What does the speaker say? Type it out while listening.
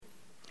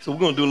So we're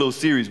going to do a little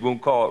series. We're going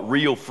to call it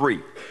Real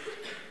Free.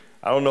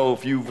 I don't know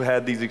if you've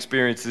had these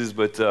experiences,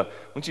 but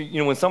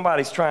when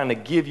somebody's trying to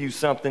give you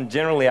something,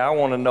 generally I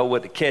want to know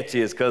what the catch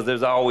is because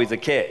there's always a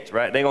catch,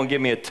 right? They're going to give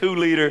me a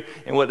 2-liter,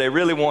 and what they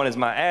really want is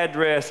my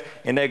address,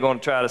 and they're going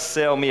to try to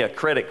sell me a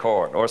credit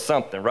card or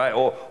something, right?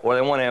 Or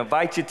they want to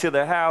invite you to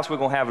their house. We're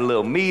going to have a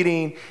little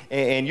meeting,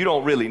 and you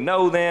don't really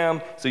know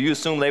them, so you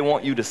assume they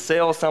want you to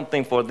sell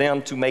something for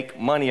them to make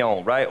money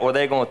on, right? Or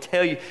they're going to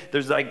tell you,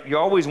 you're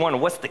always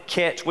wondering, what's the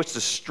catch? What's the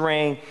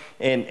string?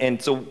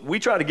 And so we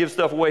try to give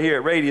stuff away here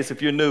at Radius.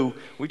 If you're new,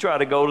 we try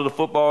to go to the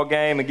football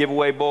game and give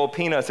away boiled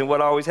peanuts. And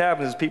what always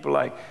happens is people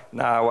are like,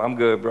 nah, I'm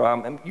good,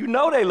 bro. You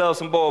know they love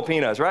some boiled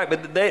peanuts, right?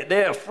 But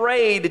they're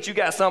afraid that you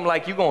got something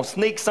like you're going to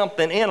sneak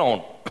something in on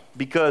them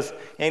because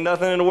ain't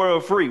nothing in the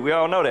world free. We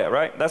all know that,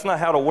 right? That's not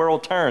how the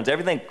world turns.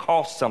 Everything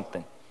costs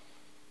something.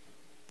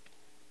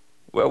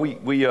 Well,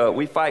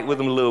 we fight with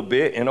them a little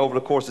bit, and over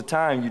the course of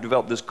time, you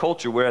develop this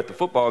culture where at the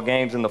football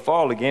games in the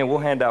fall again, we'll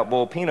hand out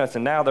boiled peanuts,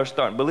 and now they're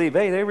starting to believe,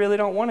 hey, they really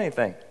don't want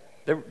anything.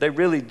 They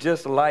really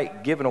just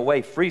like giving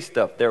away free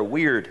stuff. They're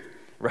weird,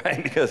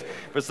 right? Because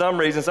for some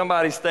reason,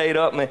 somebody stayed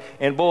up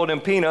and boiled them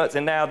peanuts,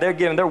 and now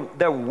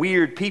they're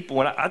weird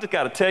people. And I just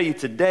got to tell you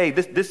today,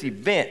 this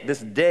event,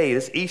 this day,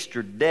 this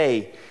Easter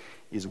day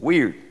is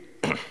weird.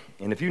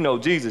 And if you know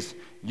Jesus,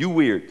 you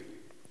weird.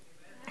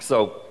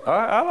 So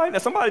I like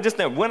that. Somebody just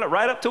went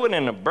right up to it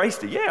and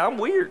embraced it. Yeah, I'm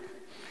weird.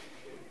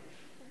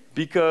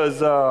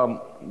 Because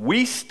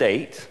we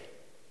state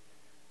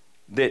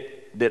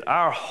that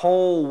our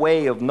whole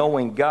way of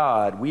knowing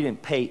God, we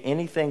didn't pay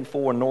anything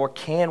for, nor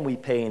can we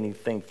pay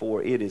anything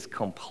for. It is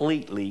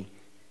completely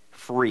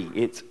free.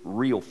 It's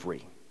real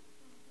free.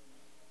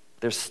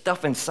 There's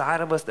stuff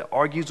inside of us that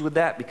argues with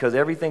that because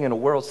everything in the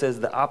world says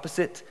the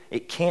opposite.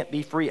 It can't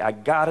be free. I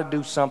got to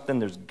do something.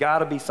 There's got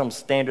to be some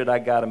standard I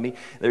got to meet.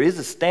 There is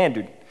a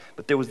standard,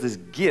 but there was this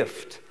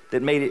gift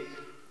that made it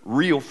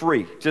real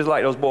free, just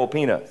like those boiled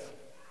peanuts.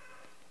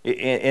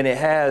 And it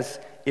has,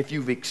 if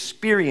you've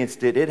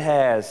experienced it, it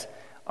has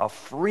a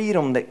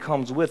freedom that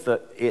comes with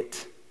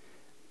it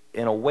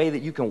in a way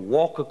that you can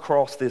walk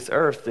across this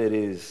earth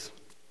that's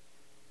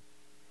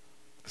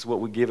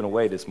what we're giving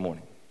away this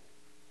morning.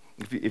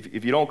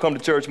 If you don't come to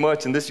church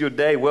much and this is your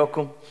day,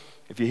 welcome.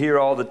 If you're here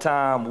all the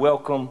time,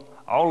 welcome.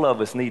 All of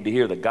us need to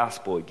hear the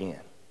gospel again.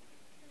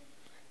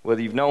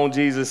 Whether you've known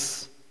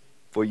Jesus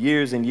for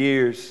years and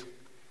years,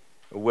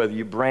 or whether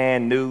you're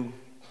brand new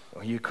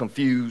or you're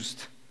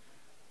confused,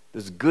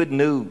 there's good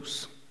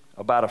news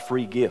about a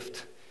free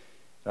gift.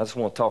 I just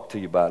want to talk to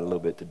you about it a little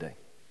bit today.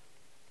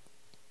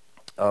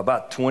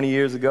 About 20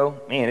 years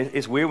ago, man,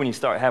 it's weird when you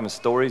start having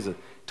stories of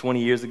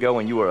 20 years ago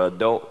when you were an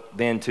adult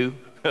then too.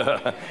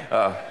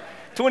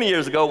 20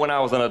 years ago when I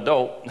was an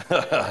adult,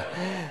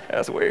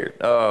 that's weird.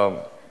 In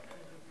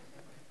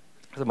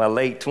my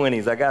late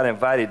 20s, I got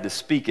invited to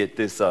speak at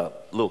this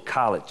little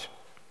college.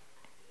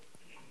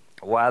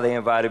 Why they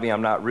invited me,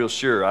 I'm not real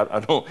sure.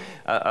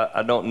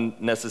 I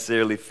don't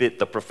necessarily fit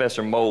the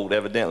professor mold,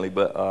 evidently,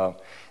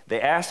 but they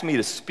asked me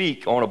to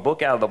speak on a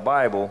book out of the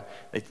Bible.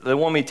 They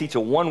wanted me to teach a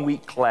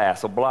 1-week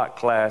class, a block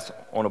class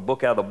on a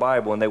book out of the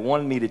Bible, and they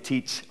wanted me to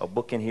teach a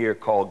book in here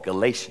called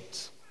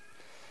Galatians.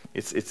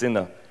 It's in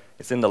the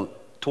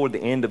toward the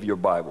end of your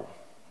Bible.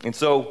 And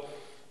so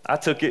I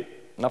took it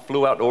and I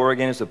flew out to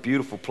Oregon. It's a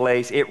beautiful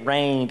place. It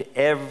rained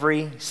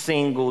every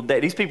single day.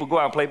 These people go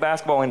out and play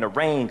basketball in the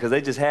rain because they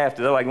just have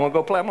to. They're like, you want to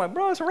go play? I'm like,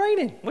 bro, it's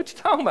raining. What you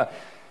talking about?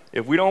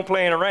 If we don't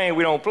play in the rain,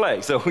 we don't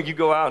play. So you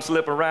go out and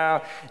slip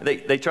around.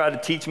 They tried to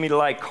teach me to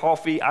like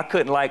coffee. I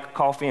couldn't like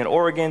coffee in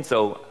Oregon,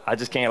 so I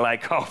just can't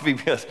like coffee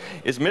because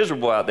it's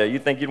miserable out there.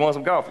 You'd think you'd want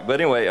some coffee.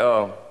 But anyway,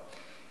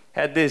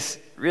 had this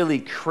really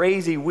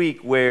crazy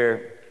week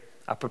where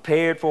I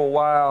prepared for a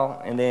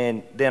while, and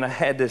then I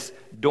had this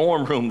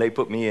dorm room they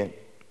put me in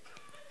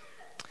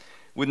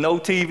with no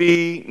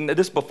TV.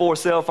 This is before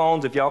cell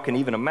phones, if y'all can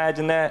even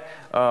imagine that.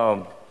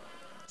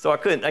 So I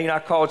couldn't, I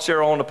called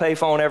Cheryl on the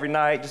payphone every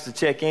night just to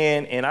check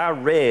in, and I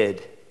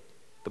read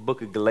the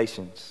book of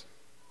Galatians.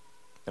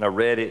 And I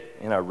read it,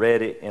 and I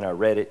read it, and I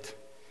read it.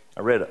 I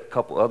read a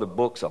couple other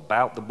books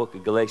about the book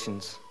of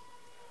Galatians.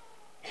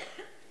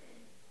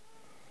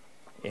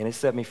 And it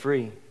set me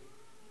free.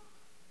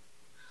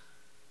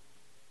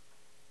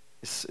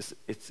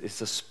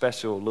 It's a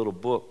special little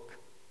book.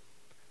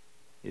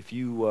 If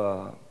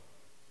you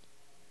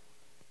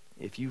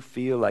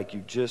feel like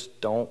you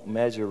just don't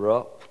measure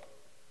up,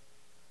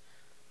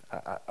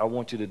 I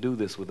want you to do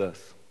this with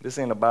us. This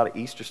ain't about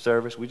an Easter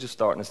service. We're just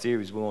starting a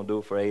series. We're going to do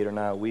it for 8 or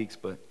 9 weeks,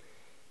 but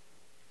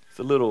it's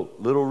a little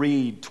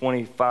read.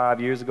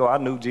 25 years ago, I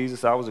knew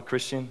Jesus. I was a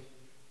Christian.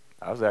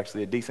 I was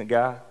actually a decent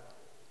guy.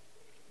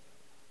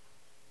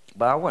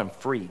 But I wasn't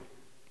free.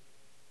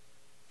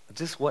 I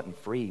just wasn't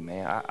free,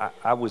 man.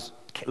 I was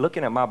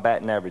looking at my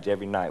batting average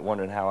every night,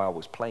 wondering how I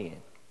was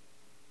playing.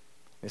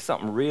 There's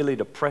something really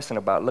depressing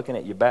about looking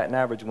at your batting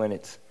average when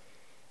it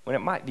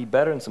might be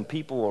better than some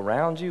people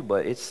around you,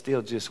 but it's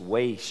still just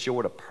way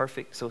short of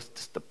perfect. So it's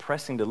just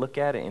depressing to look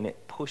at it, and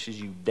it pushes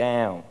you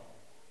down,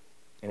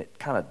 and it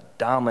kind of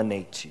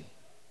dominates you.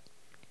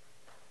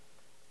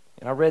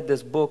 And I read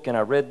this book, and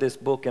I read this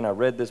book, and I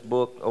read this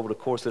book over the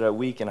course of that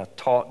week, and I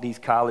taught these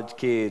college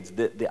kids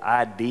the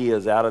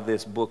ideas out of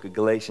this book of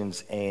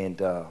Galatians, and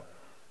a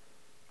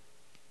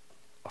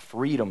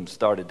freedom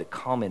started to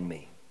come in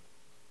me.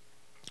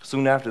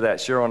 Soon after that,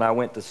 Cheryl and I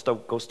went to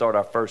go start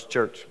our first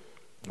church.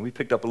 And we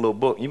picked up a little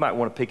book. You might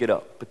want to pick it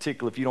up,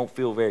 particularly if you don't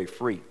feel very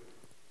free.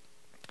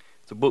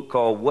 It's a book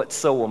called What's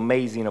So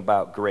Amazing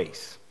About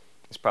Grace.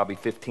 It's probably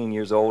 15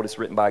 years old. It's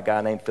written by a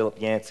guy named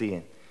Philip Yancey,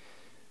 and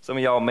some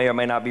of y'all may or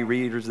may not be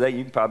readers today.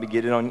 You can probably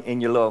get it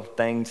in your little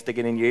thing, stick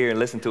it in your ear, and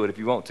listen to it if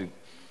you want to.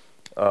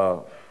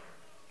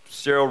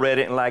 Cheryl read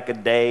it in like a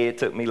day. It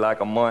took me like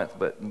a month,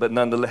 but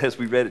nonetheless,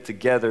 we read it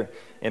together,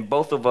 and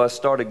both of us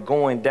started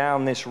going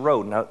down this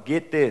road. Now,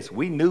 get this.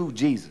 We knew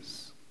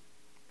Jesus,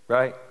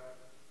 right?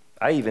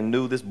 I even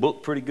knew this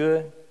book pretty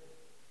good.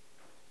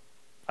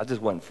 I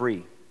just wasn't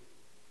free.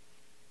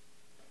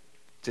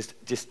 Just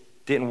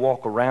didn't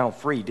walk around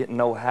free, didn't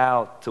know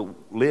how to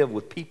live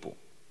with people.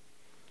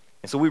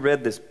 And so we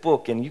read this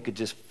book, and you could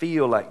just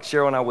feel like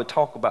Cheryl and I would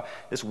talk about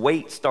this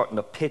weight starting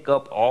to pick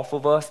up off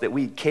of us that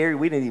we carry.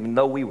 We didn't even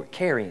know we were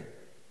carrying.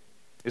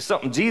 It's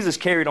something Jesus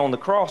carried on the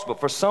cross, but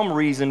for some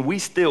reason, we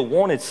still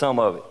wanted some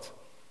of it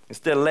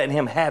instead of letting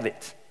him have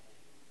it.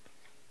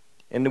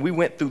 And then we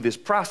went through this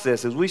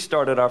process as we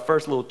started our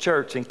first little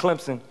church in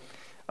Clemson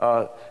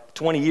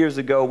 20 years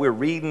ago. We're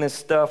reading this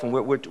stuff, and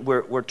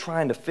we're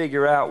trying to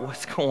figure out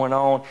what's going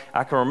on.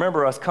 I can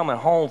remember us coming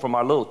home from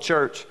our little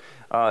church.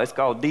 It's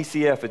called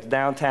DCF. It's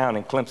downtown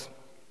in Clemson.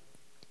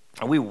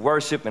 And we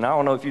worship, and I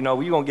don't know if you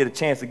know, you're going to get a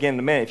chance again in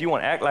a minute. If you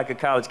want to act like a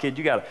college kid,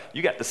 you got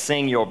to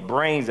sing your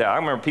brains out. I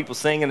remember people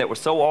singing that were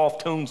so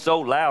off-tuned, so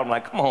loud. I'm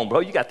like, come on,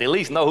 bro, you got to at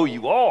least know who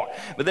you are.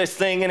 But they're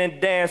singing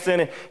and dancing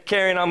and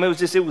carrying on.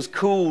 It was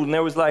cool, and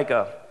there was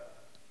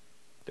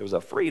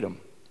a freedom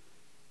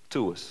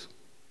to us.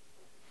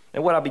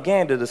 And what I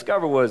began to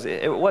discover was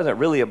it wasn't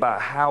really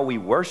about how we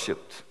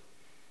worshiped.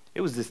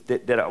 It was just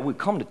that we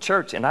come to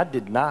church, and I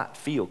did not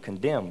feel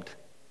condemned.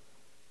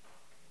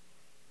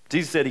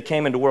 Jesus said he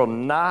came into the world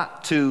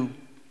not to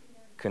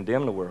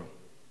condemn the world.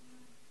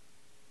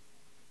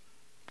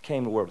 He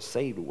came to the world to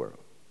save the world.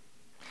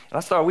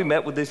 And we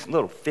met with this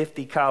little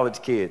 50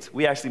 college kids.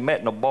 We actually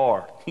met in a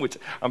bar, which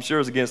I'm sure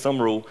is against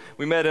some rule.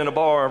 We met in a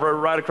bar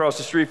right across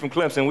the street from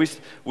Clemson.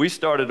 We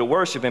started to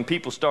worship, and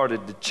people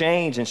started to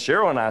change, and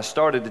Cheryl and I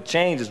started to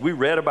change as we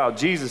read about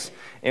Jesus,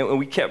 and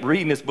we kept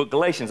reading this book,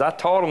 Galatians. I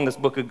taught them this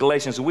book of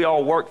Galatians, and we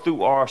all worked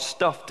through our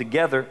stuff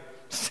together.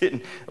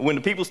 When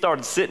the people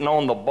started sitting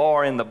on the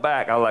bar in the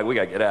back, I was like, we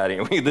got to get out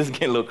of here. This is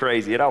getting a little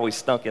crazy. It always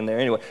stunk in there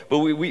anyway. But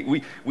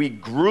we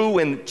grew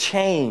and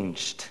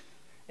changed.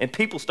 And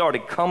people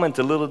started coming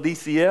to Little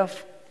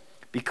DCF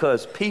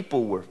because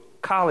people were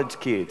college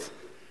kids,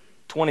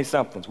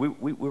 20-somethings.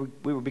 We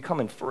were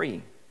becoming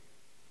free.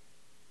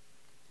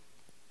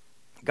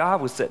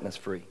 God was setting us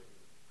free.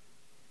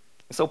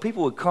 And so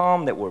people would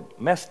come that were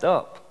messed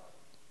up.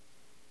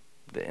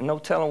 And no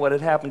telling what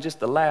had happened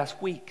just the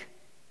last week.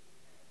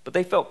 But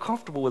they felt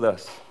comfortable with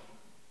us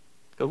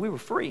because we were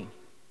free.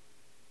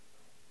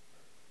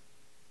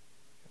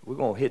 We're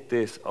going to hit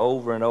this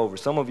over and over.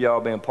 Some of y'all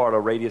been part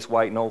of Radius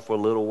White Knoll for a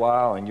little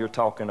while, and you're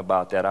talking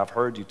about that. I've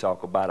heard you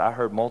talk about it. I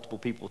heard multiple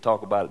people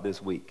talk about it this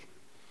week.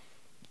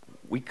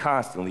 We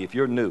constantly, if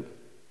you're new,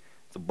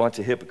 there's a bunch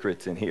of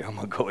hypocrites in here. I'm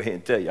going to go ahead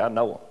and tell you. I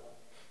know them.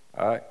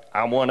 All right?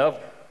 I'm one of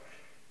them.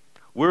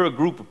 We're a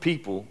group of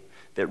people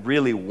that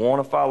really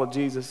want to follow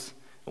Jesus,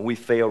 and we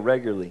fail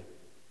regularly.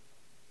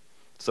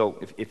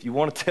 So if you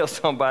want to tell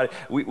somebody,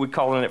 we're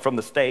calling it from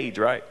the stage,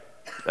 right?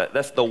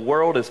 That's the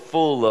world is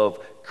full of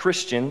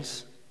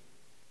Christians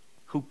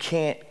who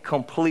can't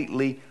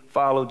completely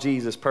follow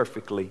Jesus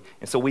perfectly.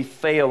 And so we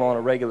fail on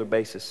a regular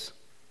basis.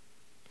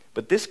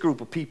 But this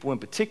group of people in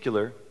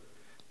particular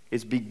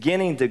is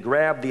beginning to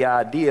grab the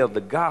idea of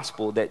the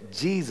gospel that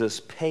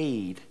Jesus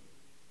paid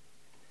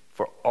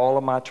for all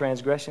of my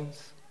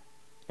transgressions.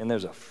 And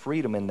there's a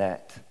freedom in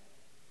that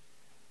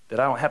I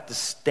don't have to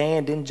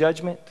stand in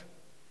judgment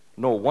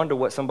nor wonder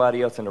what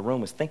somebody else in the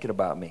room is thinking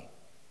about me.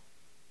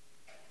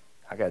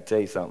 I got to tell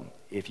you something.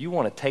 If you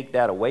want to take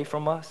that away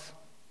from us,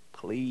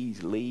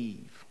 please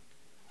leave.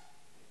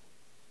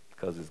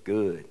 Because it's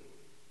good.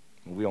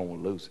 And we don't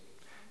want to lose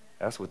it.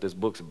 That's what this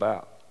book's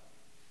about.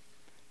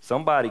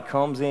 Somebody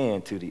comes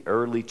into the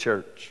early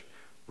church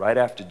right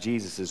after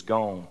Jesus is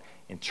gone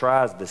and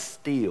tries to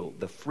steal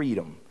the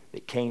freedom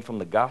that came from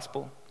the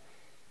gospel.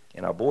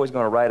 And our boy's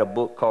going to write a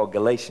book called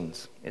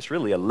Galatians. It's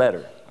really a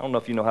letter. I don't know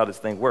if you know how this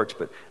thing works,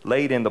 but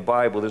laid in the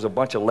Bible, there's a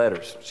bunch of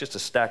letters. It's just a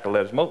stack of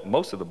letters.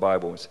 Most of the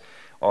Bible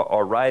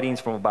are writings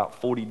from about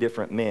 40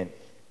 different men.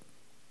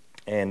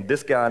 And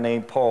this guy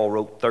named Paul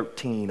wrote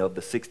 13 of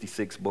the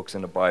 66 books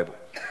in the Bible.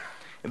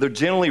 And they're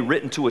generally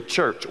written to a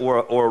church or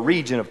a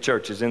region of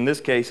churches. In this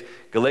case,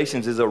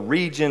 Galatians is a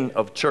region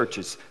of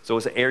churches. So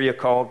it's an area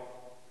called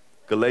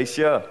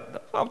Galatia.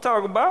 That's what I'm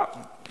talking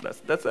about.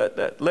 That's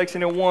that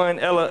Lexington 1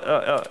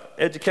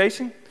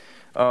 education.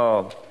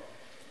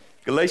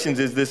 Galatians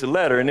is this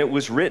letter, and it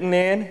was written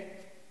in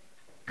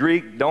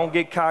Greek, don't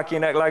get cocky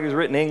and act like it's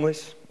written in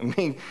English. I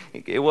mean,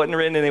 it wasn't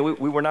written in,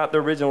 we were not the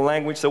original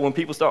language, so when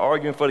people start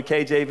arguing for the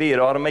KJV, it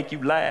ought to make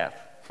you laugh,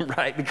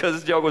 right? Because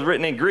this joke was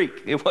written in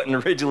Greek. It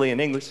wasn't originally in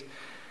English.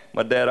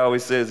 My dad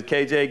always says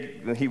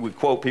he would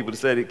quote people to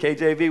say that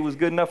KJV was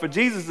good enough for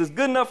Jesus, it's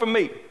good enough for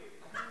me.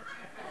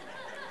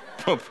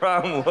 The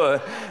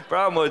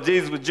problem was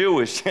Jesus was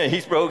Jewish.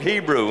 He spoke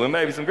Hebrew and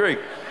maybe some Greek.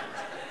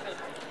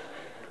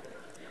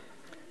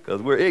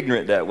 Because we're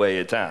ignorant that way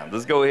at times.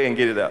 Let's go ahead and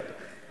get it out.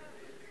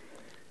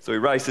 So he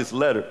writes this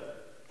letter.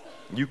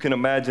 You can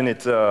imagine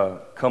it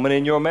coming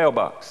in your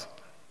mailbox.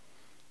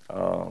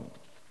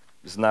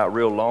 It's not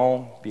real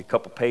long, be a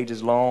couple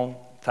pages long,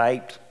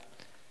 typed.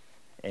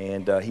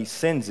 And he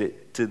sends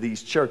it to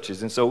these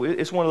churches. And so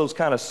it's one of those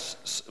kind of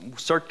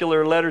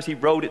circular letters. He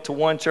wrote it to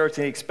one church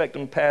and he expected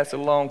them to pass it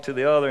along to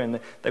the other. And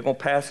they're going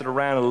to pass it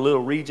around in a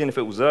little region. If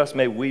it was us,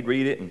 maybe we'd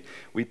read it and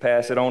we'd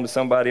pass it on to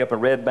somebody up in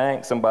Red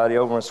Bank, somebody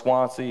over in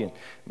Swansea, and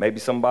maybe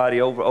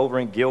somebody over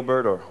in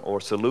Gilbert or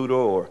Saluda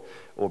or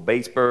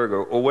Batesburg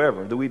or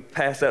wherever. Do we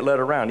pass that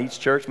letter around? Each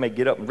church may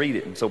get up and read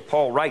it. And so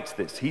Paul writes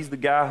this. He's the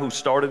guy who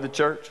started the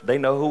church. They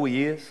know who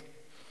he is.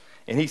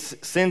 And he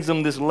sends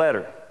them this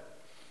letter.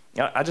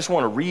 I just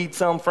want to read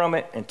some from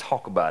it and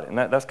talk about it. And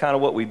that's kind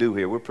of what we do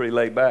here. We're pretty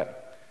laid back.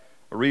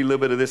 I'll read a little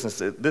bit of this.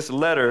 This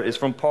letter is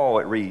from Paul,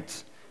 it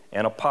reads,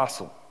 an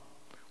apostle.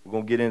 We're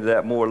going to get into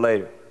that more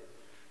later.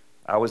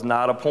 I was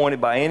not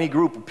appointed by any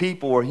group of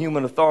people or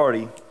human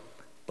authority,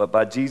 but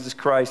by Jesus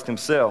Christ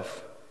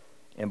himself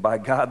and by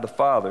God the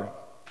Father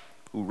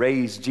who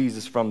raised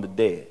Jesus from the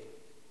dead.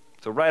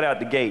 So right out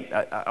the gate,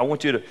 I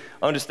want you to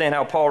understand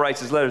how Paul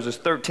writes his letters. There's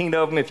 13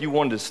 of them. If you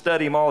wanted to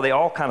study them all, they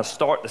all kind of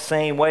start the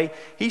same way.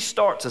 He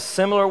starts a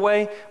similar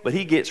way, but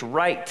he gets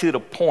right to the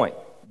point.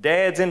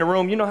 Dads in the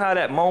room, you know how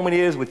that moment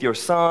is with your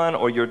son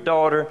or your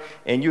daughter,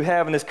 and you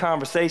having this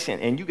conversation,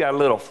 and you got a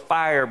little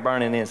fire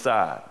burning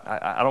inside.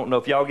 I don't know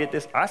if y'all get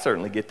this. I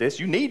certainly get this.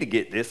 You need to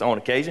get this on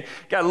occasion.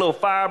 Got a little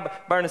fire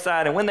burning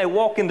inside, and when they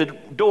walk in the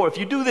door, if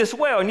you do this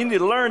well, and you need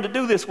to learn to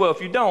do this well, if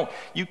you don't,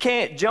 you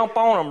can't jump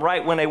on them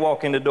right when they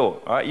walk in the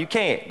door. All right, you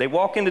can't. They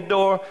walk in the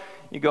door,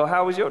 you go,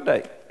 how was your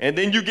day? And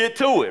then you get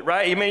to it,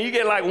 right? I mean, you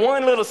get like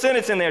one little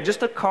sentence in there just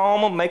to calm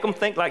them, make them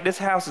think like this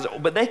house is,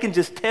 but they can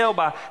just tell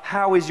by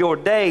how is your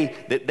day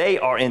that they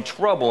are in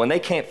trouble and they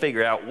can't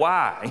figure out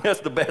why. And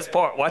that's the best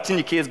part, watching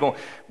your kids going,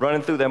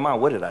 running through their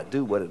mind, what did I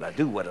do? What did I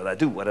do? What did I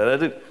do? What did I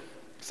do?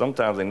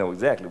 Sometimes they know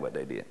exactly what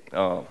they did.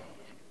 Well,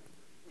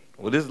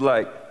 this is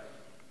like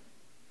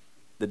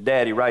the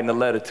daddy writing a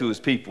letter to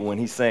his people when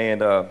he's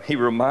saying, he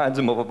reminds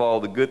them of all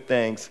the good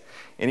things.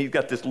 And he's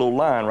got this little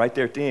line right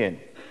there at the end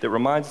that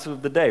reminds us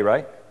of the day,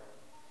 right?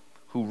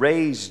 Who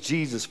raised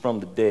Jesus from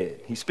the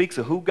dead. He speaks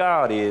of who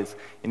God is,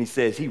 and he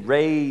says he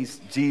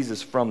raised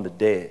Jesus from the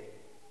dead.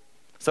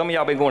 Some of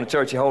y'all been going to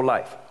church your whole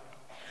life.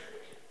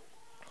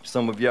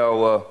 Some of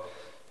y'all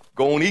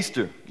go on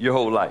Easter your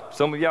whole life.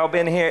 Some of y'all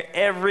been here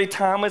every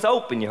time it's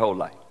open your whole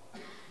life.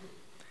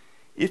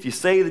 If you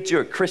say that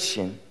you're a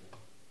Christian,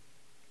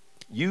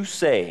 you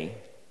say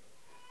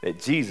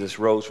that Jesus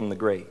rose from the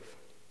grave.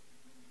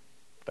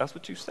 That's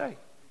what you say.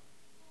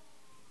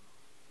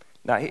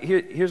 Now,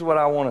 here's what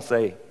I want to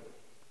say.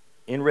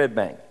 In Red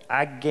Bank,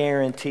 I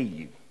guarantee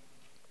you,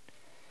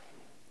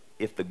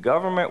 if the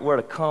government were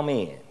to come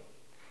in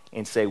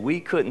and say we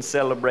couldn't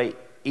celebrate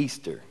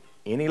Easter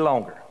any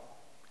longer,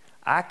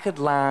 I could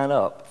line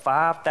up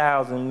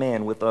 5,000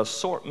 men with an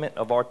assortment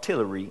of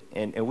artillery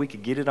and we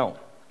could get it on.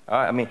 All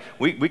right? I mean,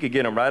 we could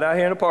get them right out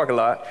here in the parking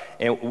lot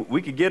and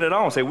we could get it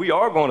on. Say, we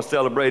are going to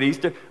celebrate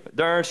Easter.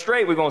 Darn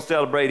straight we're going to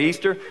celebrate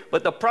Easter.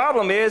 But the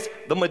problem is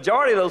the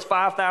majority of those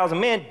 5,000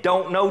 men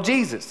don't know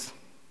Jesus.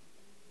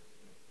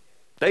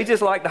 They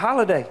just like the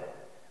holiday.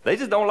 They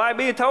just don't like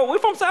being told, we're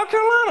from South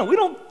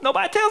Carolina.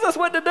 Nobody tells us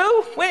what to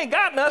do. We ain't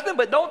got nothing,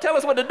 but don't tell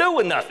us what to do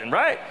with nothing,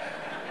 right?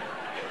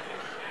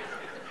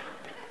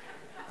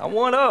 I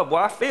want up, boy,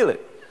 I feel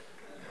it.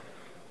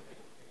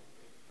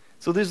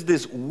 So there's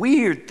this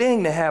weird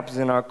thing that happens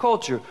in our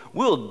culture.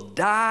 We'll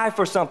die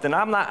for something.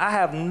 I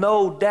have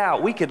no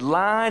doubt we could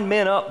line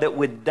men up that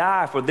would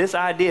die for this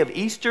idea of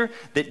Easter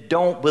that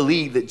don't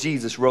believe that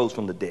Jesus rose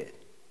from the dead.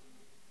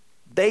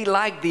 They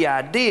like the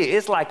idea.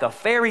 It's like a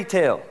fairy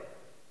tale.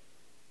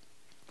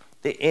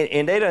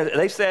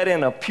 They sat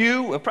in a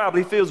pew. It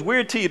probably feels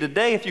weird to you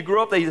today. If you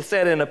grew up, they just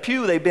sat in a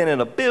pew. They've been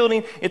in a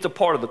building. It's a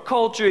part of the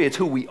culture. It's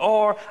who we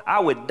are. I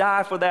would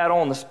die for that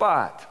on the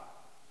spot.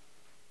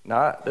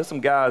 Now, there's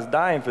some guys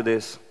dying for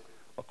this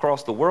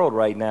across the world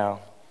right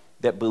now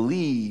that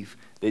believe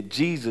that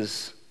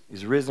Jesus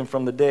is risen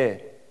from the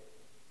dead.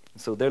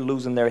 So they're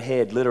losing their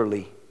head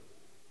literally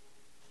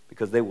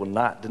because they will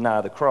not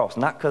deny the cross.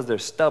 Not because they're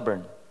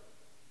stubborn.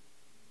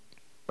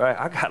 Right?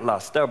 I got a lot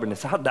of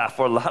stubbornness. I'll die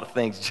for a lot of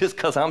things just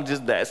because I'm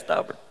just that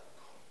stubborn.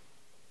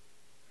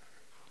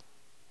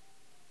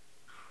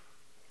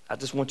 I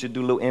just want you to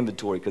do a little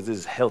inventory because this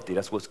is healthy.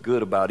 That's what's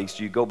good about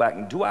Easter. You go back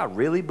and do I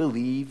really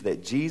believe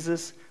that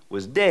Jesus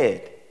was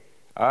dead?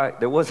 All right,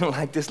 there wasn't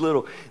like this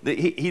little,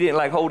 he didn't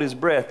like hold his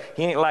breath.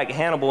 He ain't like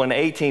Hannibal in the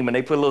A-Team and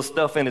they put a little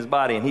stuff in his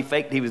body and he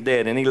faked he was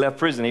dead and he left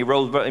prison. He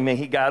rose,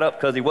 he got up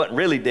because he wasn't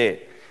really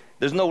dead.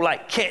 There's no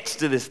like catch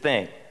to this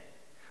thing.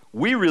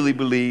 We really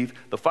believe,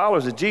 the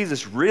followers of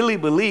Jesus really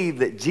believe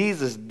that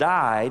Jesus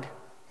died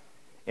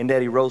and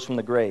that he rose from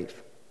the grave.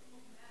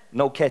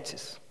 No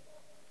catches.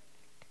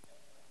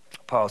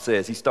 Paul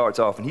says, he starts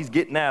off and he's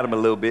getting at him a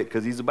little bit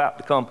because he's about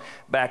to come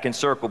back in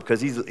circle because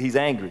he's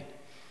angry.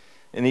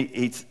 And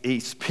he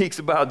speaks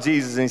about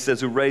Jesus and he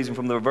says, who raised him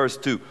from the verse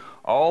 2.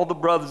 All the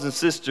brothers and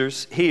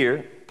sisters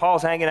here,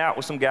 Paul's hanging out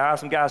with some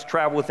guys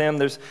travel with him.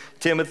 There's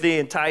Timothy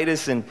and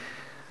Titus and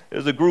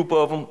there's a group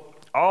of them.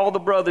 All the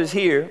brothers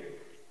here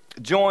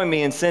join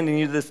me in sending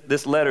you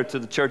this letter to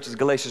the churches of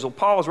Galatia. So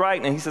Paul's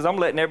writing and he says, I'm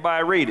letting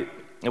everybody read it.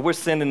 And we're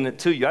sending it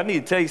to you. I need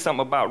to tell you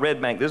something about Red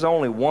Bank. There's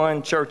only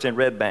one church in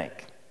Red Bank.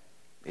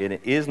 And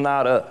it is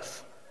not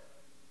us.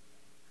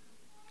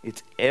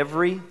 It's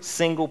every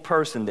single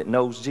person that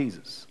knows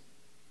Jesus,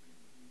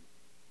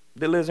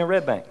 that lives in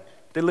Red Bank,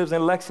 that lives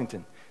in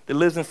Lexington, that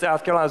lives in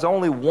South Carolina. There's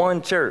only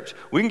one church.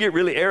 We can get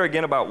really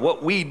arrogant about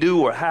what we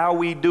do or how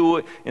we do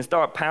it and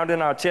start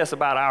pounding our chest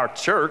about our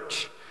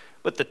church.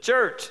 But the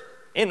church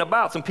isn't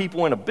about some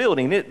people in a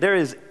building. There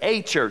is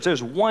a church.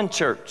 There's one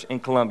church in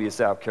Columbia,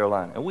 South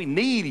Carolina, and we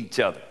need each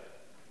other.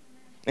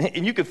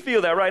 And you can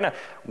feel that right now.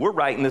 We're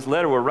writing this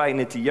letter. We're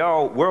writing it to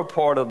y'all. We're a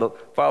part of the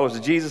followers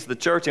of Jesus, the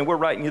church, and we're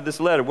writing you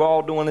this letter. We're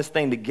all doing this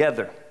thing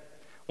together.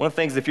 One of the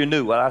things, if you're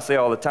new, what I say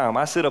all the time,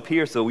 I sit up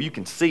here so you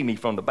can see me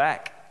from the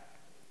back.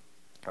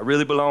 I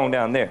really belong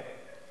down there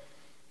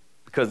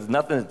because there's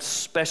nothing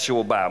special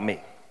about me.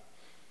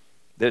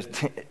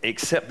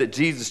 Except that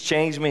Jesus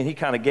changed me and he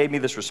kind of gave me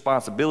this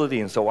responsibility,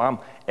 and so I'm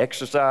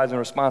exercising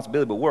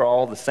responsibility, but we're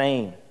all the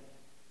same.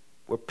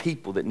 We're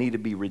people that need to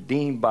be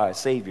redeemed by a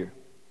Savior.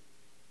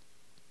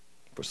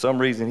 For some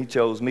reason, he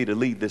chose me to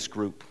lead this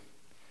group.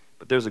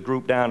 But there's a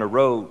group down the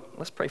road.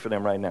 Let's pray for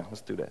them right now.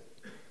 Let's do that.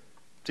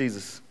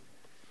 Jesus,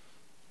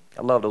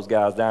 I love those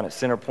guys down at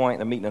Center Point.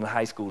 They're meeting in the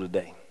high school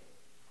today.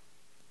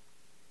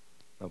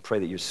 I pray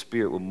that your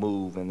spirit will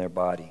move in their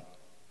body,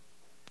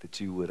 that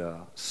you would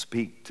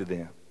speak to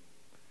them.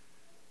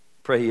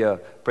 Pray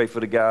for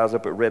the guys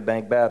up at Red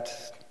Bank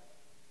Baptist.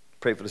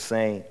 Pray for the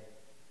same.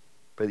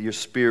 Pray that your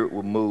spirit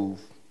will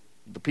move.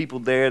 The people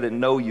there that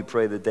know you,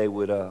 pray that they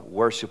would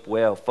worship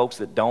well. Folks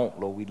that don't,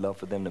 Lord, we'd love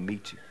for them to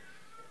meet you.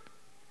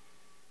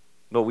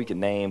 Lord, we can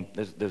name,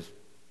 there's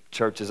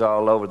churches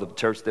all over, the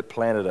church that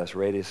planted us,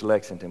 Radius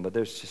Lexington, but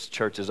there's just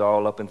churches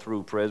all up and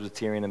through,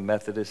 Presbyterian and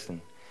Methodist and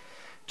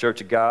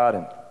Church of God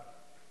and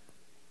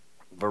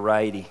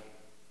variety.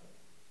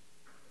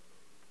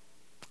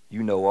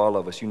 You know all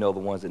of us. You know the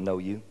ones that know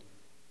you.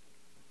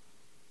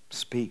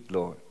 Speak,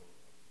 Lord.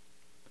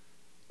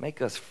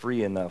 Make us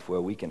free enough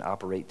where we can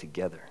operate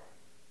together.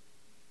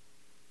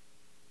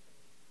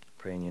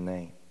 Pray in your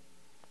name.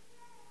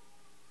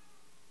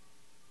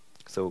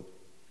 So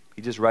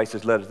he just writes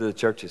this letter to the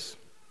churches.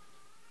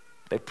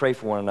 They pray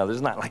for one another.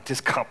 There's not like this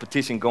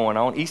competition going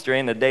on. Easter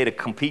ain't a day to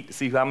compete to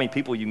see how many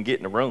people you can get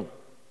in the room.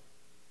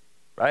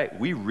 Right?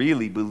 We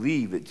really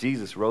believe that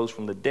Jesus rose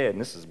from the dead,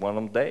 and this is one of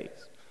them days.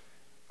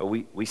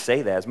 We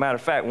say that. As a matter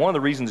of fact, one of the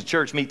reasons the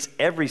church meets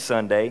every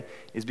Sunday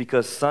is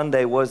because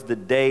Sunday was the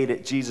day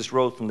that Jesus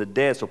rose from the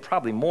dead. So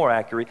probably more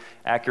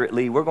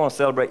accurately, we're going to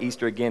celebrate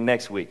Easter again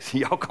next week. So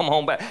y'all come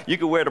on back. You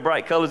can wear the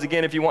bright colors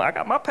again if you want. I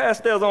got my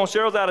pastels on.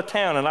 Cheryl's out of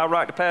town, and I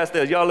rock the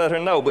pastels. Y'all let her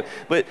know.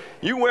 But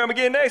you can wear them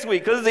again next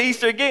week because it's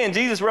Easter again.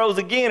 Jesus rose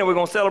again, and we're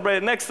going to celebrate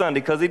it next Sunday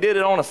because he did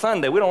it on a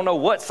Sunday. We don't know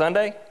what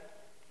Sunday.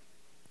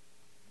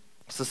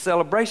 It's a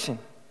celebration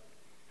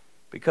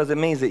because it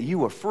means that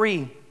you are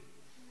free,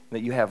 that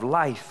you have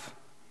life.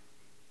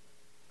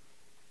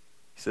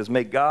 He says,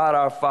 may God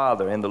our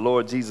Father and the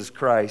Lord Jesus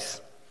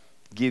Christ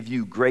give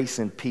you grace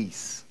and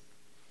peace.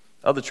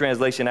 Other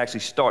translation actually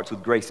starts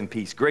with grace and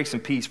peace. Grace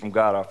and peace from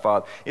God our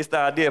Father. It's the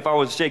idea if I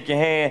was to shake your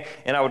hand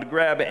and I would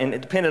grab it,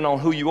 and depending on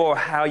who you are,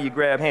 how you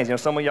grab hands. You know,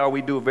 some of y'all,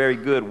 we do a very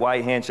good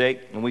white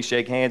handshake. When we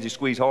shake hands, you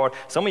squeeze hard.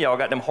 Some of y'all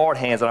got them hard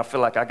hands, and I feel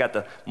like I got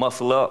to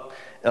muscle up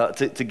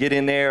to get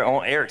in there.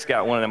 Eric's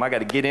got one of them. I got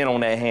to get in on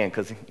that hand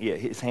because,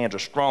 his hands are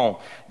strong.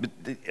 But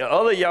the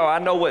other y'all, I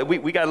know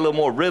we got a little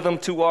more rhythm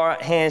to our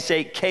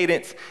handshake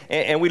cadence,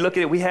 and we look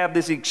at it. We have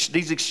these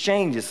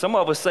exchanges. Some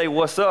of us say,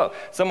 what's up?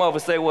 Some of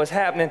us say, what's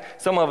happening?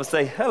 Some of us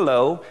say,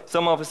 hello.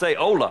 Some of us say,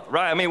 hola,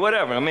 right? I mean,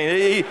 whatever. I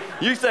mean,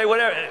 you say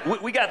whatever.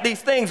 We got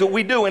these things that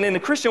we do, and in the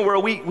Christian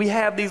world, we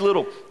have these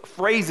little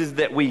phrases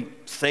that we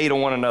say to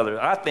one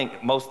another. I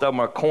think most of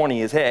them are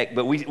corny as heck,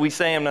 but we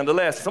say them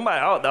nonetheless.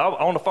 Somebody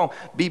on the phone,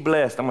 be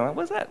blessed. I'm like,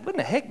 what's that? What in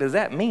the heck does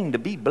that mean to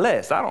be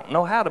blessed? I don't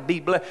know how to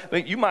be blessed. I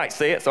mean, you might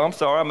say it, so I'm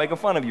sorry. I'm making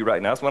fun of you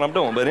right now. That's what I'm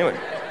doing. But anyway,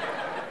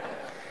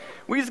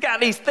 we just got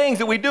these things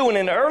that we do. And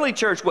in the early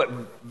church, what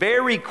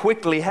very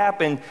quickly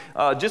happened,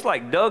 just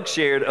like Doug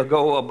shared a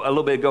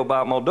little bit ago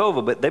about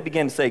Moldova, but they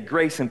began to say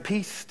grace and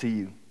peace to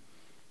you.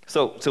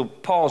 So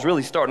Paul's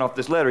really starting off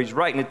this letter. He's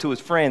writing it to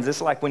his friends.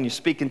 It's like when you're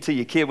speaking to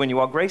your kid when you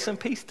walk, grace and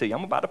peace to you.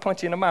 I'm about to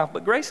punch you in the mouth,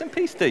 but grace and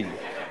peace to you,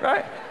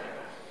 right?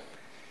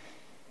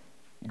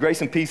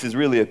 Grace and peace is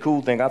really a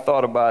cool thing. I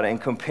thought about it in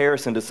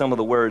comparison to some of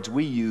the words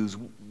we use.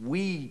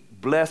 We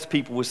bless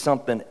people with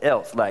something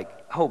else, like,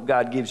 I hope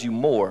God gives you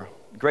more.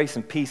 Grace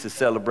and peace is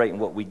celebrating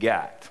what we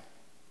got,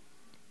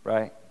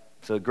 right?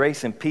 So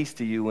grace and peace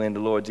to you in the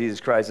Lord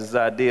Jesus Christ is the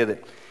idea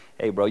that,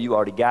 hey, bro, you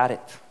already got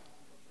it.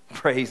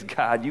 Praise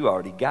God, you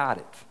already got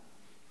it,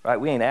 right?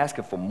 We ain't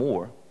asking for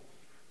more.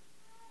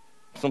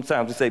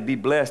 Sometimes we say, be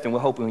blessed, and we're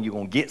hoping you're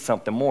going to get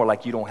something more,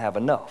 like you don't have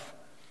enough.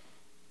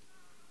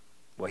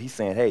 Well, he's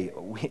saying, hey,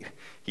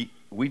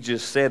 we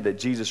just said that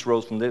Jesus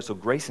rose from there, so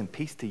grace and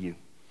peace to you.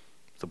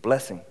 It's a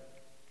blessing.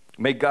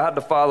 May God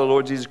the Father,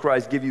 Lord Jesus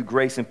Christ, give you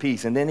grace and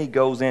peace. And then he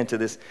goes into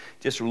this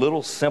just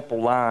little simple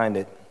line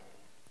that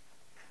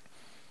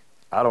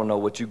I don't know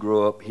what you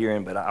grew up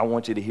hearing, but I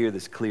want you to hear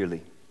this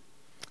clearly.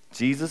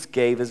 Jesus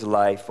gave his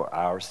life for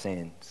our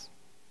sins,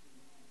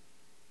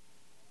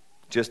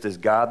 just as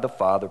God the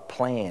Father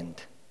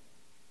planned,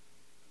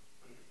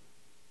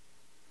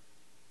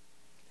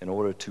 in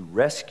order to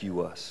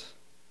rescue us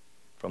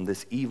from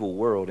this evil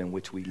world in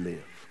which we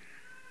live.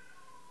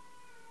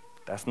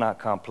 That's not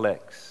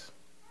complex.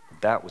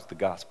 That was the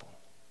gospel.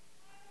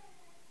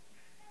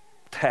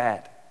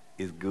 That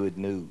is good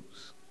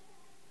news,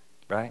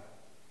 right?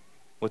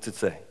 What's it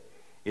say?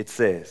 It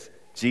says,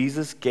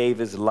 Jesus gave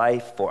his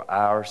life for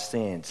our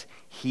sins.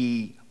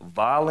 He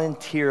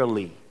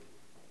voluntarily.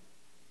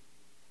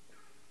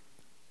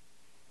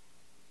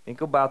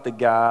 Think about the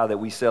guy that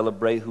we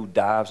celebrate who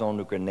dives on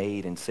the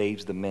grenade and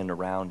saves the men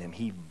around him.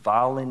 He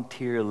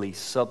voluntarily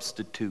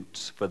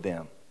substitutes for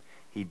them.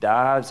 He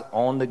dives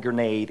on the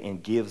grenade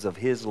and gives of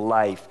his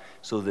life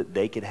so that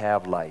they could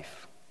have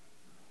life.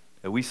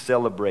 And we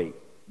celebrate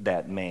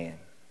that man,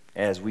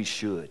 as we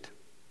should,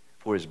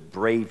 for his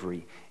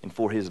bravery and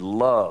for his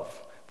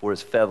love for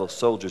his fellow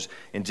soldiers.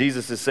 And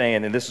Jesus is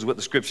saying, and this is what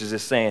the scriptures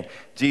is saying,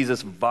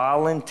 Jesus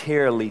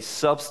voluntarily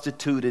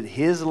substituted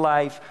his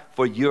life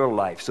for your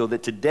life so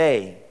that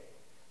today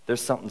there's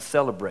something to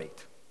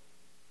celebrate.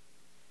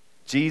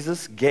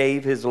 Jesus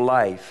gave his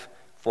life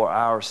for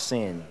our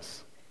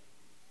sins.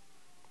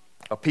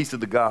 A piece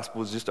of the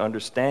gospel is just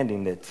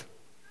understanding that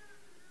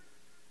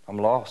I'm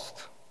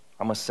lost.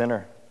 I'm a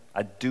sinner.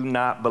 I do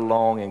not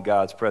belong in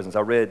God's presence.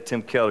 I read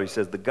Tim Keller. He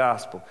says, the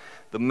gospel,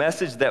 the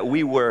message that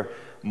we were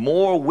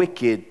more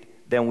wicked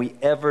than we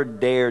ever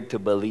dared to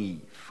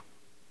believe.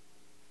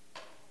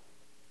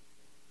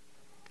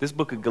 This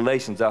book of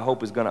Galatians, I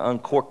hope, is going to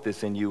uncork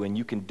this in you, and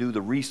you can do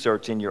the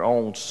research in your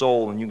own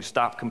soul, and you can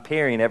stop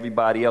comparing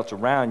everybody else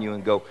around you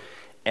and go,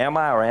 am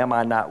I or am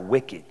I not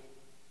wicked?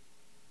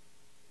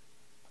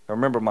 I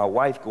remember my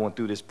wife going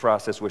through this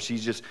process where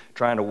she's just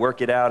trying to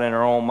work it out in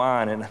her own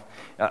mind, and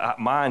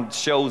mine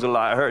shows a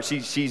lot.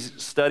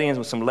 She's studying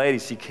with some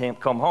ladies. She can't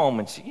come home,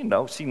 and she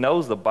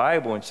knows the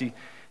Bible, and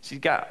she's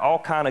got all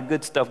kind of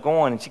good stuff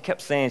going, and she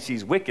kept saying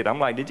she's wicked. I'm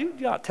like, did you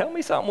tell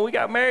me something when we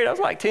got married? I was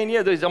like 10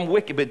 years. I'm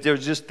wicked, but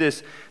there's just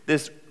this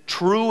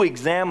true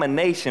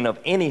examination of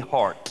any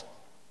heart,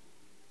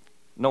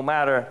 no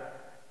matter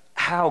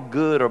how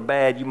good or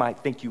bad you might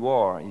think you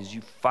are, is you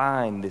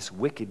find this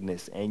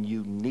wickedness and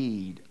you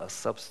need a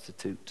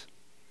substitute.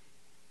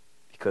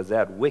 Because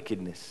that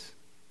wickedness,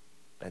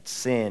 that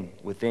sin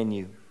within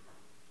you,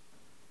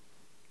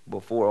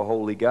 before a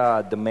holy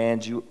God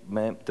demands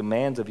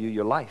of you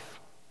your life.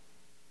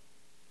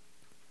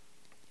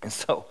 And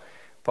so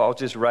Paul's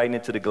just writing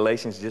it to the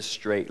Galatians just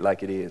straight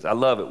like it is. I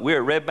love it. We're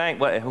at Red Bank.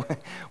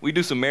 We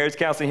do some marriage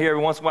counseling here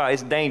every once in a while.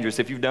 It's dangerous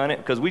if you've done it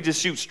because we just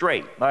shoot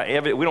straight.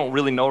 We don't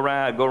really know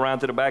around, go around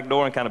to the back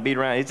door and kind of beat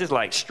around. It's just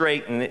like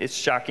straight, and it's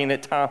shocking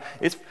at times.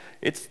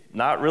 It's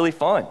not really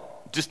fun.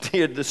 Just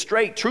the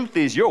straight truth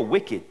is you're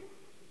wicked.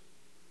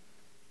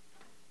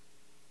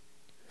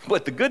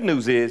 But the good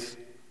news is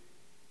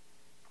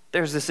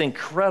there's this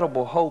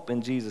incredible hope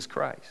in Jesus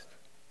Christ.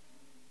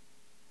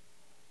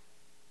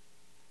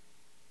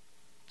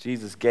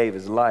 Jesus gave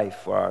his life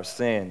for our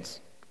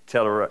sins.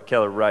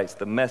 Keller writes,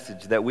 the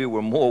message that we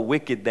were more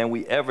wicked than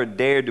we ever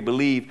dared to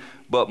believe,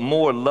 but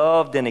more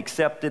loved and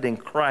accepted in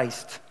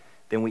Christ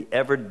than we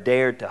ever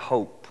dared to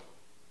hope.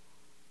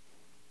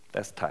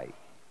 That's tight.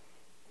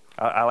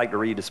 I like to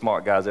read the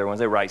smart guys every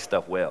once. They write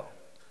stuff well.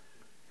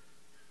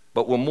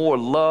 But we're more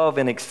loved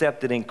and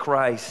accepted in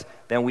Christ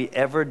than we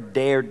ever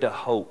dared to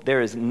hope.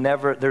 There's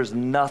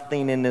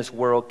nothing in this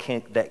world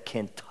that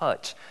can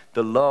touch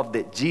the love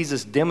that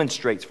Jesus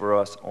demonstrates for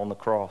us on the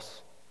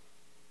cross.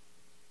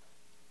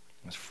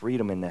 There's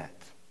freedom in that.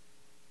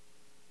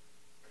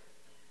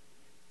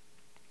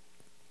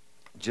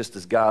 Just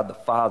as God the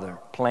Father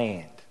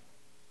planned.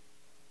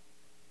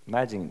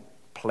 Imagine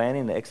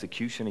planning the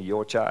execution of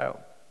your child.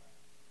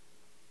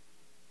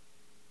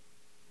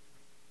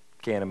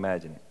 Can't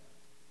imagine it.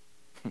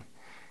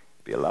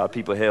 Be a lot of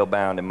people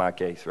hell-bound in my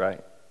case,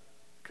 right?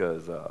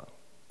 Because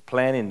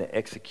planning the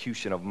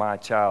execution of my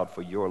child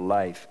for your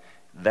life,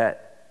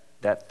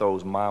 that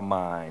throws my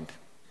mind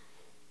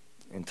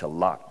into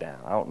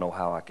lockdown. I don't know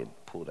how I could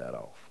pull that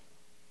off.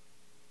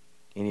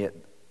 And yet,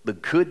 the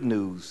good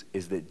news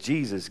is that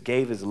Jesus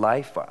gave his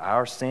life for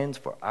our sins,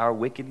 for our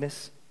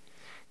wickedness.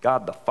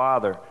 God the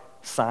Father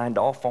signed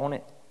off on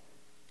it.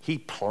 He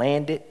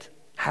planned it,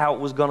 how it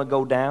was going to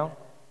go down.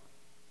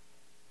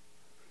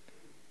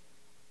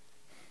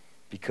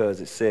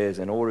 Because it says,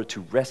 in order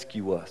to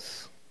rescue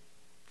us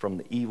from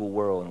the evil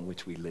world in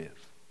which we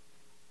live.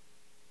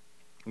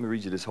 Let me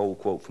read you this whole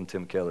quote from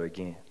Tim Keller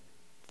again.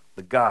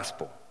 The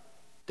gospel,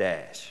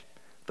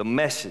 the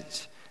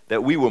message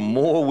that we were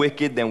more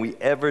wicked than we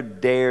ever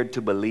dared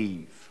to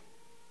believe,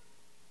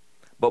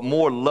 but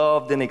more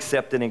loved and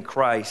accepted in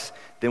Christ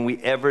than we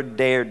ever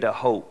dared to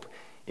hope.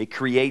 It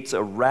creates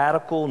a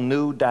radical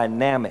new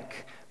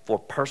dynamic for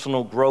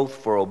personal growth,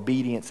 for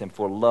obedience, and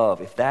for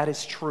love. If that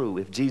is true,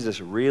 if Jesus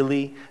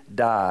really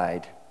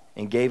died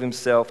and gave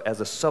himself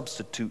as a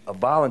substitute, a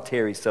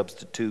voluntary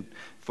substitute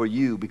for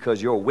you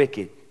because you're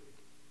wicked,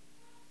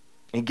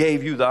 and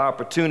gave you the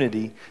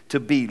opportunity to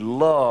be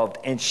loved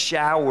and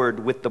showered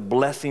with the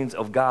blessings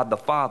of God the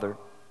Father,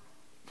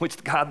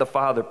 which God the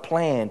Father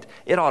planned,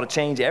 it ought to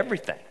change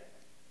everything.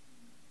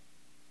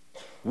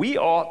 We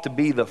ought to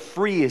be the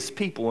freest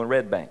people in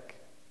Red Bank.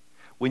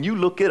 When you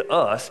look at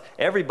us,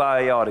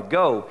 everybody ought to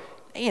go,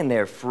 and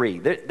they're free.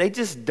 They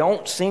just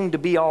don't seem to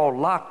be all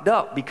locked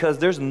up because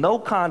there's no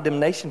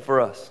condemnation for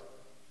us.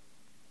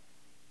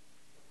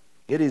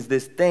 It is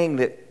this thing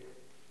that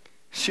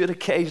should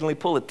occasionally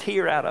pull a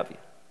tear out of you.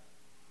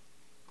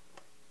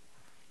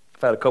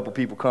 I've had a couple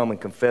people come and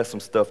confess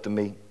some stuff to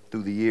me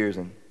through the years,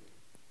 and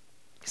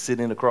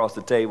sitting across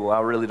the table,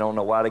 I really don't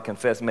know why they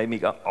confessed. It made me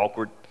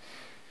awkward.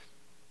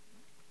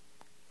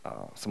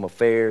 Some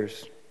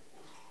affairs,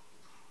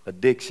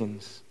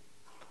 addictions,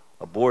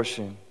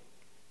 abortion.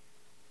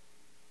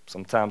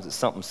 Sometimes it's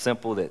something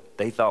simple that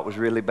they thought was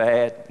really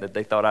bad, that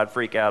they thought I'd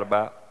freak out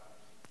about.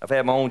 I've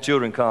had my own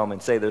children come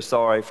and say they're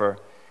sorry for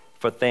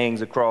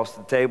things across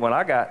the table, and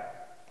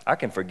I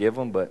can forgive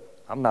them,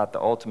 but I'm not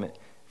the ultimate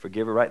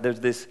forgiver, right? There's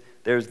this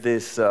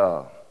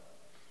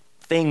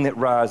thing that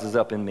rises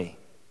up in me.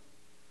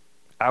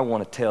 I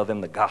want to tell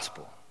them the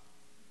gospel.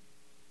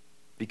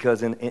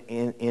 Because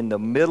in the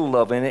middle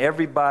of it, and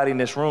everybody in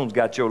this room's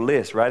got your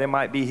list, right? It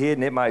might be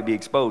hidden, it might be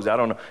exposed. I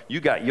don't know.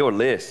 You got your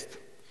list.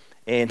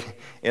 And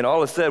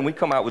all of a sudden, we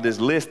come out with this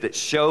list that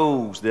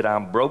shows that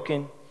I'm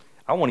broken.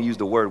 I want to use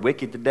the word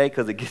wicked today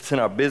because it gets in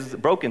our business.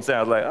 Broken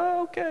sounds like,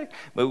 oh, okay.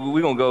 But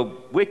we're going to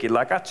go wicked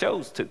like I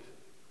chose to.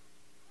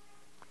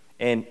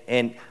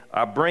 And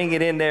I bring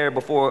it in there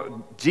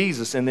before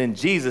Jesus, and then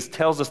Jesus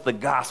tells us the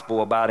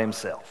gospel about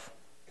himself.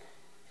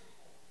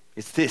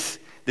 It's this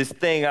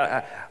thing,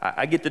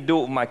 I get to do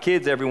it with my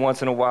kids every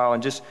once in a while,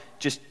 and just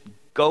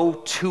go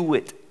to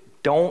it.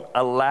 Don't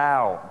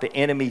allow the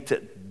enemy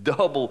to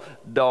double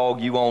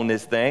dog you on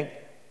this thing,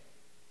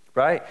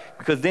 right?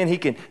 Because then he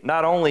can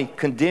not only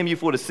condemn you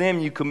for the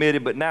sin you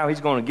committed, but now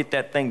he's going to get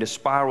that thing to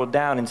spiral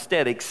down.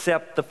 Instead,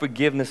 accept the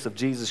forgiveness of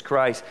Jesus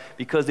Christ,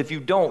 because if you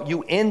don't,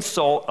 you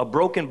insult a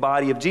broken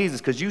body of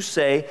Jesus, because you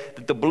say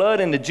that the blood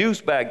and the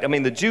juice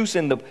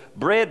and the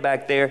bread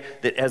back there,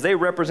 that as they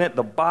represent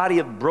the body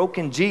of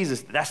broken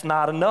Jesus, that's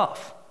not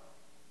enough.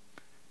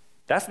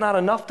 That's not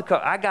enough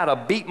to I got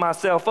to beat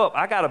myself up.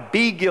 I got to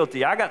be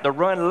guilty. I got to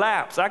run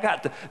laps. I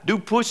got to do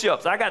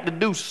push-ups. I got to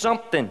do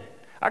something.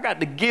 I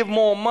got to give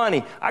more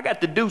money. I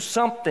got to do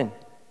something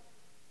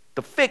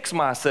to fix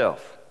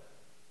myself.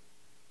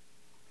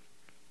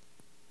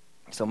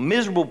 It's a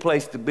miserable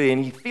place to be,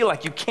 and you feel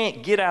like you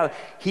can't get out.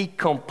 He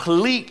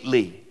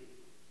completely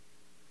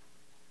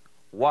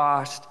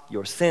washed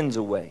your sins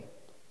away.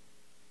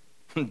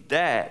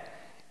 That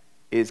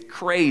is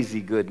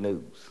crazy good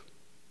news.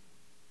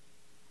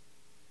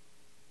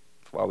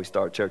 That's why we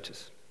start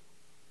churches.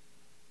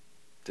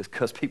 Just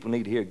because people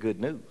need to hear good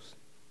news.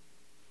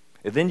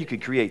 And then you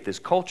could create this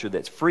culture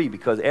that's free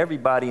because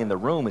everybody in the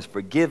room is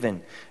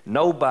forgiven.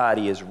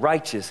 Nobody is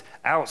righteous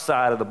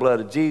outside of the blood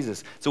of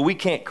Jesus. So we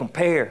can't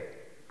compare.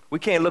 We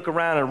can't look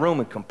around in a room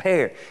and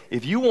compare.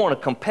 If you want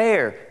to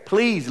compare,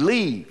 please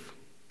leave,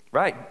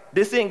 right?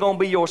 This ain't going to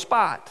be your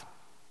spot.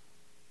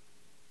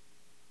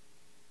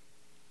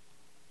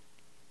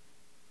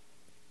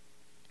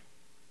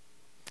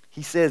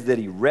 He says that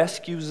he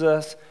rescues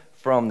us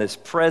from this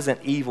present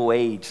evil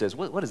age. Says,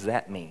 what does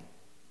that mean?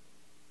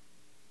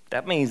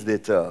 That means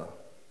that, I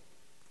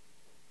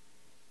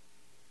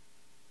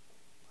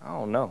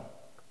don't know.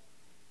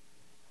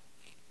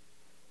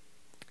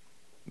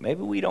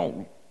 Maybe we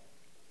don't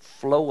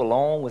flow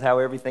along with how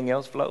everything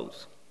else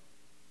flows.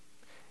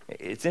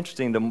 It's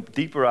interesting, the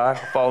deeper I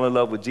fall in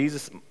love with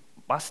Jesus,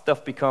 my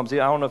stuff becomes, I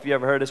don't know if you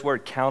ever heard this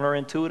word,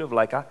 counterintuitive.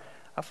 Like I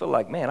feel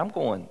like, man, I'm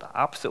going the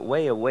opposite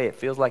way away. It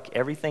feels like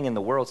everything in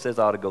the world says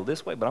I ought to go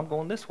this way, but I'm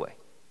going this way.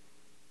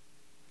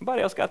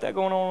 Anybody else got that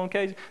going on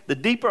occasion? The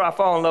deeper I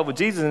fall in love with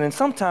Jesus, and then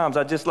sometimes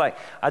I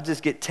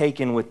just get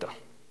taken with the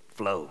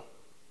flow.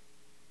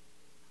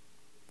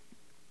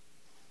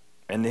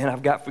 And then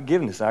I've got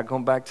forgiveness. I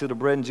come back to the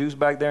bread and juice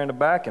back there in the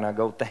back, and I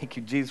go, thank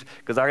you, Jesus,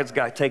 because I just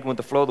got taken with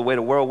the flow, the way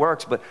the world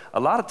works. But a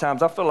lot of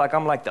times I feel like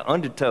I'm like the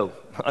undertow.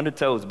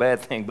 Undertow is a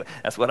bad thing, but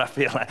that's what I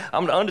feel like.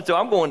 I'm the undertow.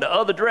 I'm going the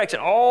other direction.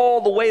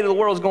 All the way to the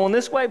world's going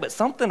this way, but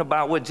something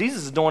about what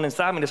Jesus is doing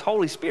inside me, this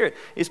Holy Spirit,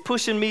 is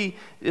pushing me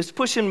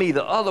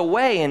the other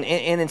way. And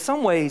in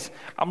some ways,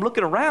 I'm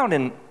looking around,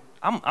 and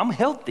I'm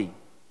healthy,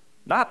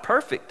 not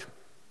perfect.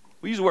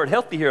 We use the word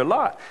healthy here a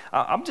lot.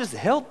 I'm just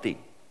healthy.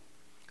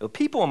 The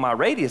people in my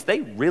radius,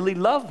 they really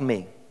love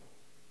me.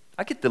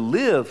 I get to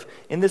live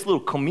in this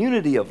little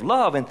community of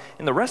love, and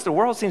the rest of the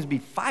world seems to be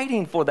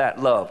fighting for that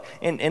love.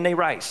 And they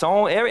write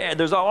songs,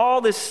 there's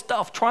all this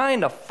stuff trying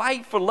to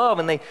fight for love,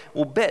 and they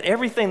will bet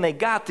everything they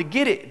got to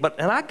get it.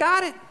 And I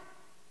got it.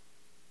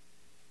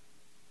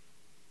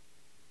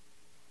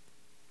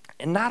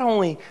 And not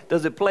only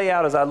does it play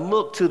out as I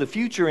look to the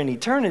future in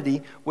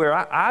eternity, where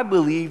I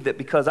believe that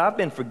because I've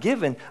been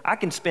forgiven, I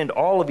can spend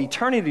all of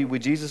eternity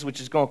with Jesus, which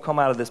is going to come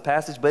out of this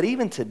passage. But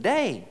even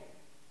today,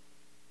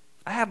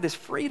 I have this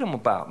freedom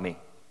about me.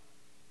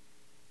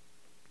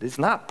 It's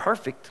not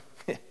perfect.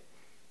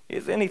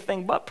 It's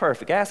anything but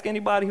perfect. Ask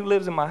anybody who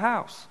lives in my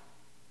house.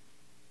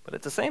 But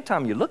at the same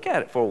time, you look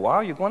at it for a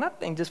while, you're going,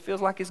 that thing just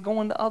feels like it's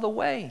going the other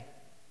way.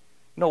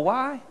 You know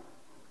why?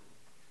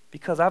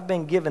 Because I've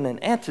been given an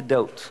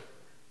antidote.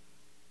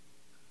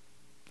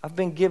 I've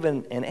been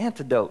given an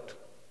antidote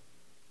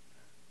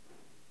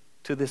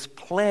to this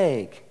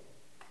plague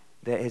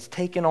that has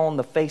taken on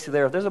the face of the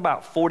earth. There's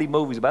about 40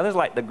 movies about it. There's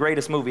like the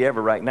greatest movie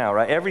ever right now,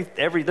 right?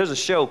 There's a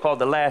show called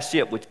The Last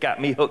Ship, which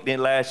got me hooked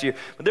in last year.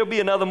 But there'll be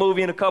another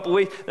movie in a couple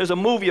weeks. There's a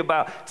movie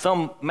about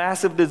some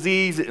massive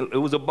disease. It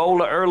was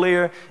Ebola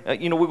earlier. We're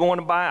going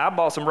to I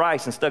bought some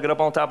rice and stuck it up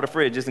on top of the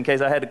fridge just in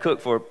case I had to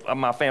cook for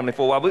my family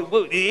for a while.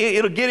 But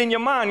it'll get in your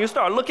mind. You'll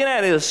start looking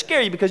at it. It'll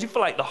scare you because you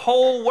feel like the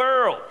whole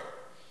world.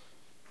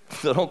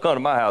 So don't come to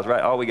my house,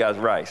 right? All we got is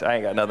rice. I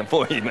ain't got nothing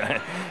for you,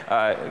 man. All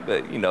right,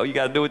 but you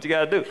got to do what you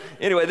got to do.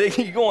 Anyway, then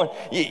you're going.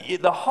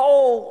 The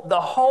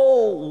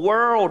whole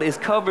world is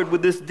covered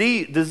with this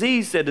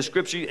disease, said the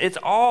scripture. It's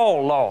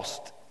all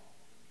lost,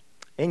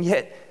 and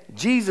yet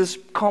Jesus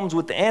comes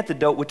with the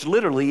antidote, which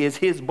literally is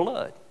His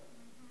blood.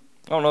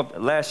 I don't know if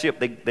Last Ship,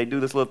 they do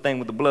this little thing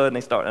with the blood, and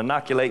they start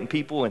inoculating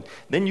people, and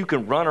then you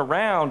can run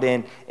around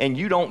and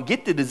you don't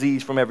get the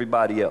disease from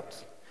everybody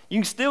else. You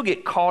can still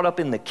get caught up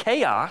in the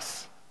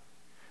chaos.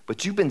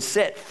 But you've been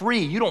set free.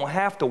 You don't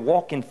have to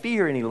walk in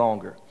fear any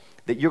longer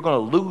that you're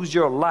going to lose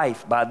your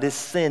life by this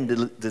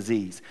sin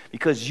disease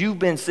because you've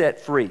been set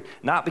free.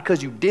 Not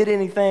because you did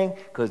anything,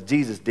 because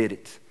Jesus did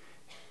it.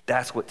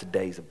 That's what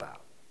today's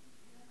about.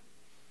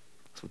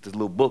 That's what this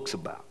little book's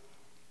about.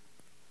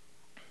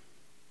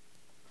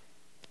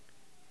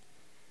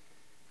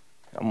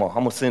 I'm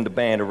going to send the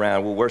band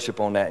around. We'll worship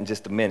on that in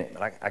just a minute.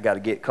 But I got to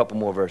get a couple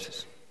more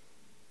verses.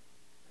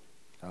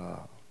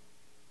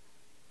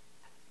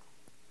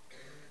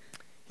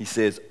 He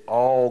says,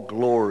 all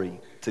glory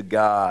to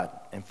God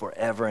and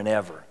forever and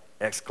ever,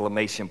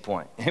 exclamation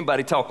point.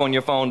 Anybody talk on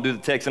your phone, do the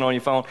texting on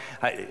your phone?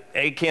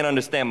 I can't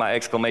understand my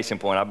exclamation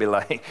point. I'll be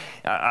like,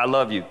 I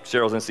love you.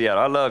 Cheryl's in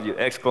Seattle. I love you,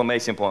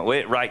 exclamation point. Well,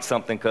 it writes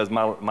something because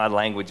my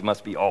language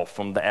must be off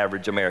from the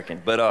average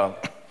American.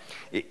 But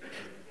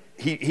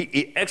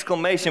he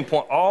exclamation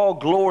point, all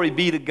glory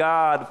be to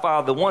God, the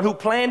Father, the one who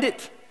planned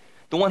it,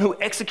 the one who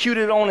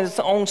executed it on His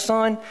own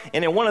Son.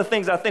 And then one of the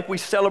things I think we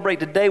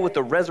celebrate today with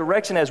the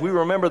resurrection, as we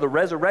remember the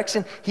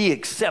resurrection, He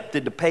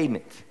accepted the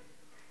payment.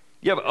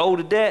 You ever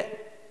owed a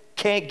debt,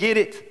 can't get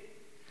it?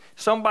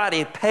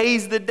 Somebody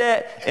pays the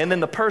debt, and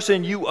then the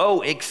person you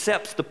owe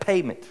accepts the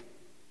payment,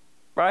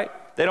 right?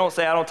 They don't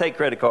say, I don't take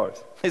credit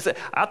cards. They say,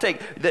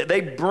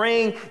 they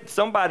bring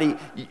somebody,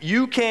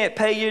 you can't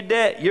pay your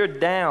debt, you're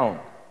down.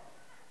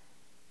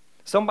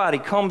 Somebody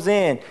comes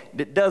in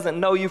that doesn't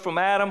know you from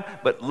Adam,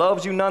 but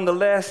loves you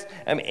nonetheless,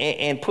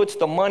 and puts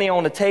the money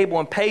on the table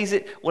and pays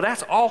it. Well,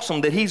 that's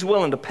awesome that he's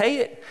willing to pay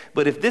it.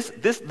 But if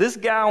this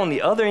guy on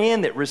the other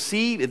end that's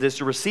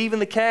receiving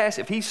the cash,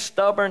 if he's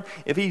stubborn,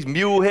 if he's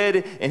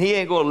mule-headed, and he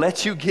ain't going to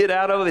let you get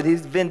out of it,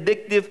 he's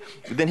vindictive,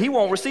 then he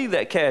won't receive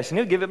that cash, and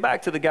he'll give it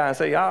back to the guy and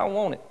say, I don't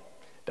want it.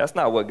 That's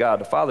not what God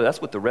the Father,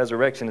 that's what the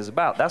resurrection is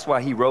about. That's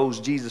why He rose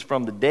Jesus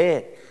from the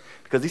dead,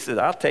 because He said,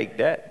 I'll take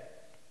that.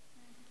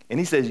 And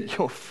He says,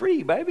 you're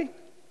free, baby.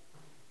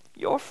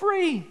 You're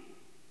free.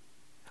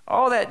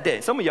 All that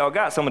debt. Some of y'all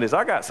got some of this.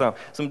 I got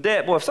some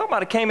debt. Boy, if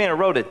somebody came in and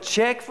wrote a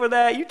check for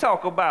that, you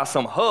talk about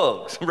some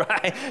hugs,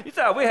 right? You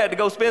thought we had to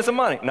go spend some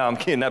money. No, I'm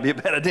kidding. That'd be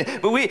a bad idea.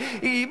 But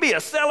it'd be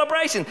a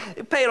celebration.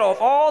 It paid off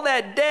all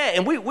that debt.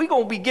 And we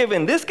going to be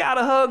giving this guy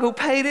the hug who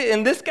paid it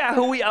and this guy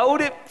who we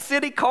owed it,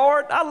 city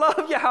card. I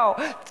love y'all.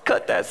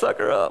 Cut that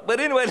sucker up. But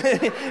anyway,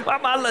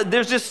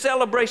 there's just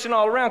celebration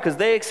all around because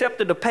they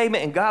accepted the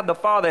payment, and God the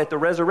Father at the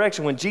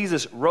resurrection, when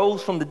Jesus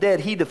rose from the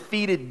dead, He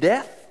defeated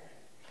death.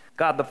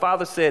 God the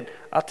Father said,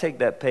 I'll take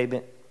that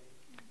payment.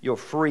 You're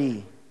free.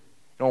 You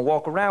don't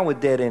walk around with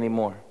debt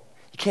anymore.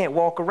 You can't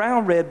walk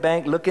around Red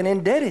Bank looking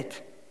indebted.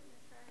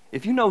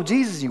 If you know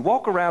Jesus, you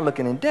walk around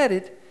looking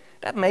indebted,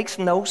 That makes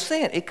no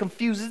sense. It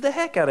confuses the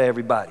heck out of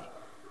everybody.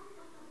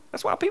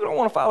 That's why people don't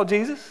want to follow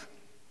Jesus.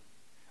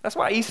 That's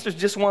why Easter's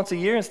just once a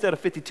year instead of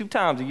 52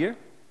 times a year.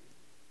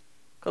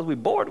 Because we're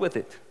bored with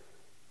it.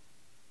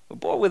 We're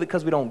bored with it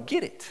because we don't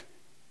get it.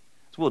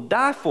 So we'll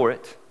die for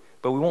it,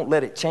 but we won't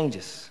let it change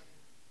us.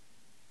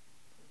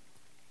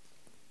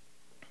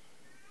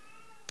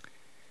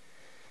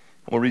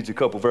 I'm going to read you a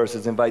couple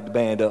verses, invite the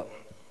band up.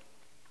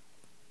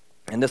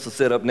 And this will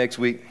set up next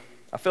week.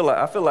 I feel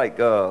like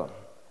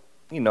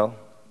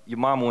your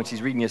mama, when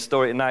she's reading your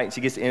story at night,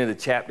 she gets to the end of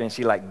the chapter and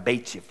she like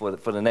baits you for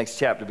the next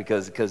chapter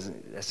because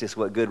that's just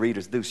what good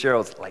readers do.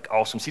 Cheryl's like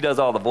awesome. She does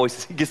all the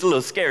voices. It gets a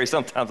little scary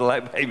sometimes. I'm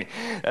like, baby,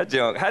 that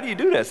junk, how do you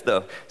do that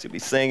stuff? She'll be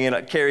singing,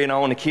 carrying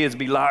on, the kids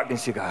be locked, and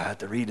she'll go, I have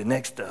to read the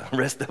next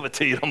rest of it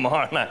to you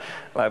tomorrow night.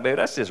 Like, baby,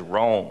 that's just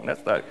wrong.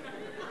 That's like,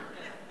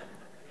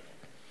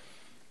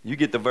 you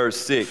get to verse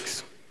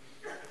 6.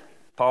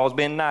 Paul's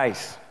been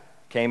nice.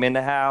 Came in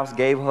the house,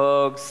 gave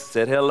hugs,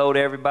 said hello to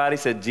everybody,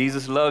 said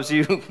Jesus loves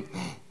you.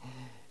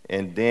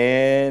 And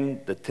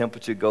then the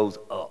temperature goes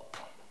up.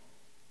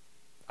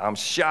 I'm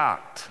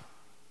shocked.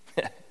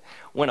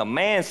 When a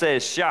man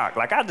says shocked,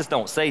 like I just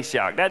don't say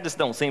shocked. That just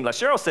don't seem like,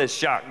 Cheryl says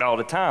shocked all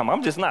the time.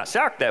 I'm just not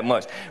shocked that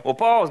much.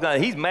 Well,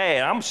 he's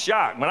mad. I'm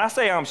shocked. When I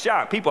say I'm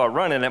shocked, people are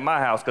running at my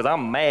house because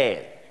I'm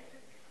mad.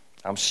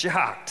 I'm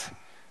shocked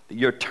that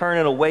you're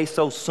turning away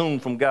so soon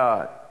from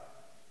God,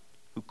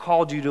 who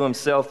called you to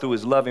himself through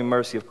his loving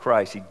mercy of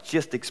Christ. He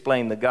just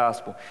explained the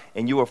gospel,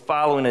 and you are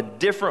following a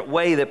different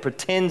way that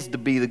pretends to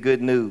be the good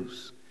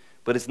news,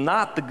 but it's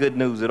not the good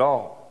news at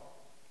all.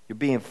 You're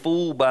being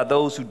fooled by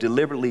those who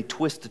deliberately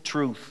twist the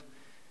truth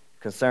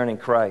concerning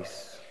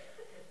Christ.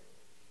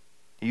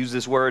 He used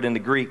this word in the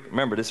Greek.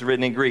 Remember, this is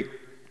written in Greek.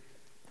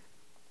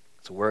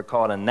 It's a word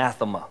called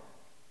anathema.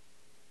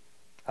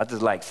 I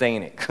just like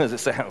saying it because it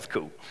sounds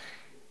cool.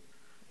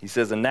 He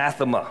says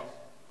anathema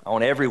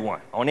on everyone,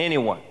 on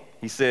anyone.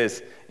 He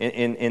says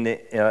in the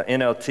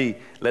NLT,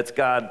 lets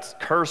God's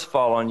curse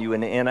fall on you. In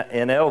the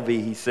NLV,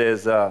 he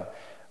says,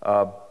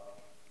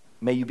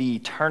 may you be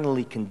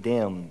eternally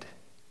condemned.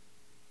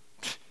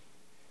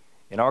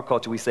 In our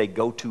culture, we say,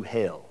 go to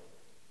hell.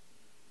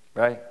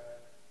 Right?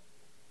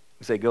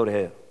 We say, go to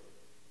hell.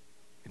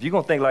 If you're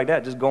going to think like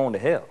that, just go on to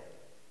hell.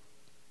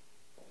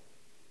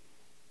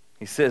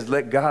 He says,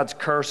 let God's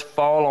curse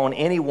fall on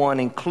anyone,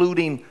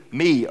 including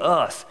me,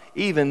 us,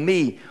 even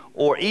me,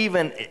 or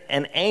even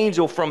an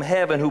angel from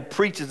heaven who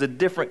preaches a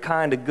different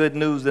kind of good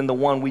news than the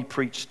one we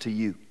preach to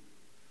you.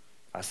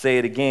 I say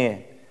it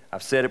again.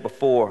 I've said it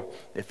before.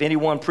 If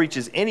anyone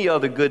preaches any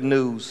other good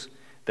news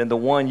than the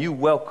one you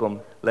welcome,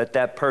 let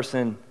that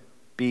person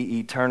be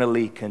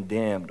eternally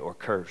condemned or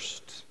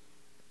cursed.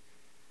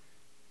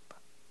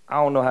 I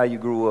don't know how you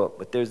grew up,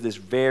 but there's this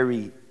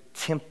very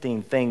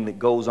tempting thing that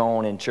goes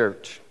on in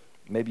church.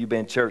 Maybe you've been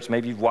in church,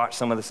 maybe you've watched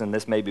some of this, and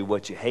this may be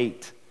what you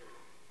hate.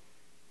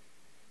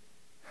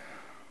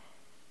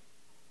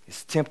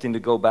 It's tempting to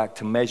go back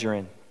to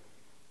measuring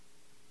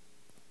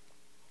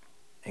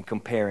and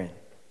comparing.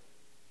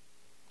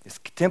 It's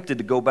tempted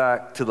to go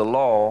back to the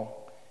law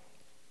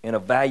and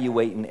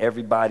evaluating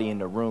everybody in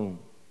the room.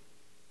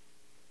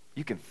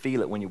 You can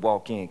feel it when you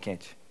walk in,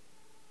 can't you?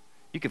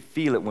 You can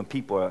feel it when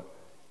people are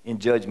in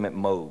judgment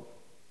mode.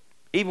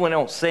 Even when they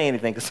don't say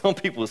anything, because some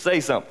people will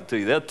say something to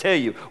you. They'll tell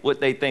you what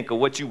they think of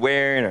what you're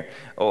wearing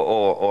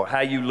or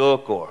how you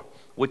look or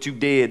what you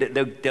did.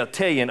 They'll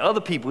tell you. And other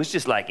people, it's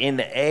just like in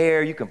the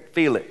air. You can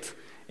feel it.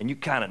 And you're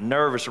kind of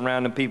nervous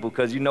around them people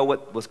because you know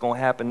what's going to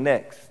happen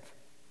next.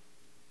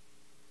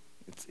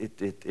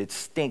 It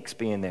stinks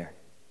being there.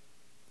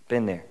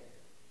 Been there.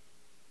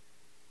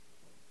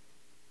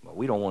 But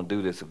we don't want to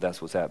do this if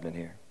that's what's happening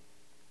here.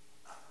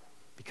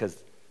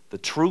 Because the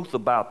truth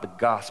about the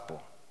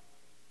gospel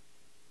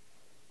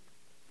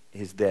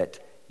is that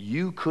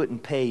you couldn't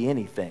pay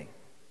anything.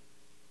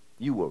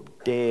 You were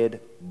dead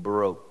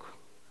broke.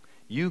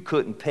 You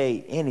couldn't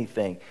pay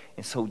anything.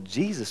 And so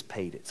Jesus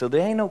paid it. So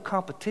there ain't no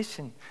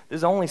competition.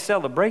 There's only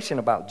celebration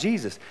about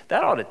Jesus.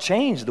 That ought to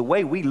change the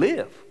way we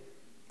live.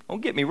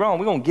 Don't get me wrong.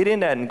 We're going to get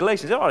in that in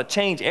Galatians. That ought to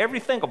change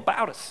everything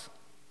about us.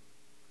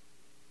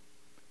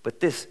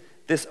 But this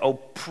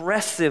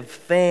oppressive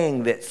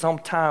thing that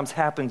sometimes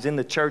happens in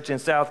the church in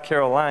South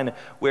Carolina,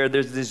 where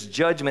there's this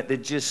judgment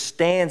that just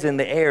stands in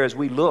the air as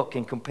we look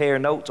and compare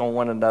notes on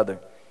one another,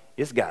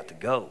 it's got to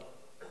go.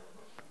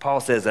 Paul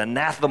says,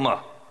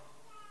 anathema.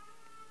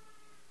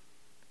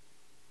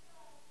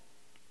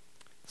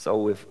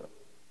 So if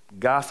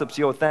gossip's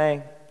your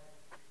thing,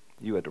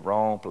 you're at the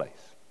wrong place.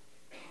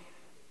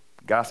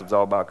 Gossip's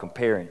all about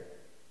comparing.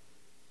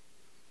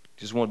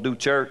 Just want to do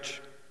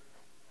church,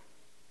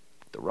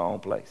 the wrong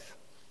place.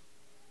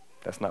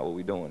 That's not what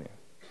we're doing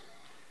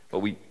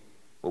here.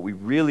 What we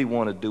really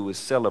want to do is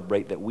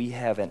celebrate that we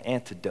have an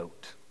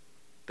antidote,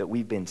 that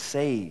we've been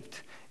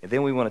saved. And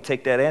then we want to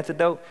take that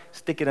antidote,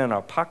 stick it in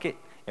our pocket,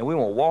 and we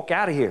want to walk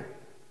out of here,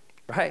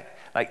 right?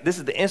 Like this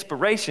is the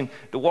inspiration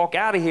to walk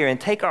out of here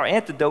and take our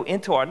antidote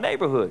into our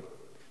neighborhood.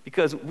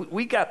 because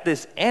we got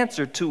this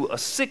answer to a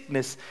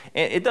sickness,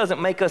 and it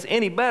doesn't make us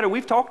any better.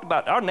 We've talked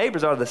about our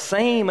neighbors are the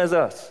same as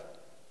us.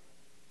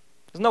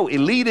 There's no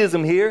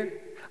elitism here.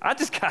 I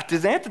just got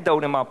this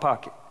antidote in my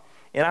pocket,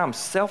 and I'm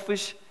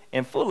selfish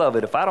and full of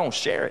it if I don't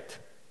share it.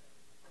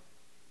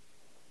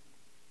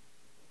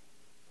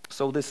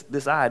 So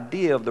this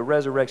idea of the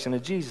resurrection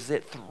of Jesus,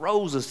 it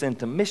throws us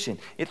into mission.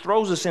 It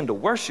throws us into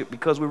worship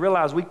because we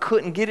realize we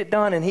couldn't get it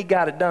done and he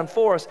got it done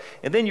for us.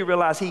 And then you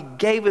realize he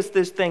gave us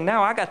this thing.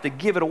 Now I got to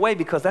give it away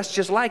because that's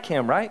just like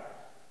him, right?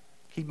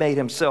 He made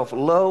himself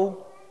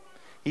low.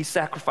 He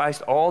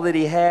sacrificed all that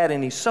he had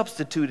and he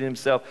substituted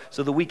himself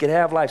so that we could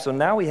have life. So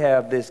now we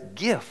have this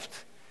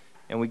gift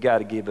and we got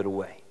to give it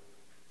away.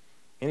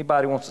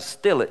 Anybody wants to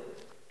steal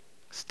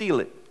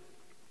it,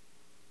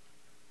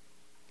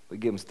 we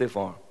give them stiff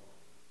arm.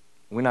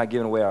 We're not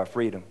giving away our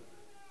freedom.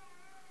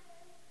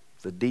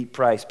 It's a deep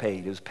price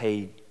paid. It was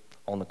paid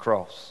on the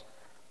cross.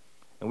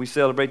 And we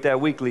celebrate that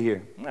weekly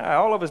here.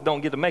 All of us don't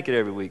get to make it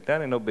every week.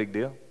 That ain't no big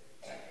deal.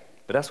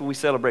 But that's what we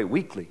celebrate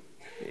weekly.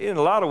 In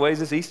a lot of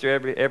ways, it's Easter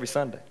every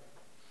Sunday.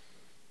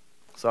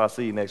 So I'll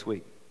see you next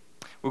week.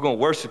 We're going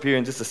to worship here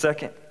in just a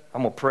second.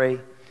 I'm going to pray.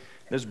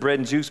 There's bread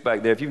and juice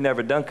back there. If you've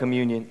never done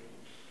communion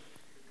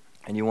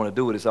and you want to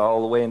do it, it's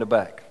all the way in the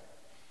back.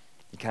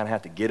 You kind of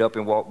have to get up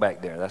and walk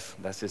back there.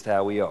 That's just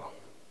how we are.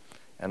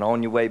 And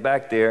on your way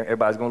back there,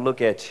 everybody's going to look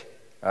at you,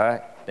 all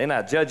right? They're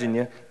not judging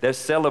you. They're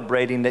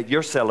celebrating that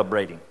you're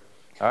celebrating,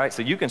 all right?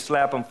 So you can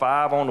slap them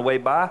 5 on the way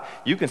by.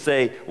 You can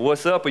say,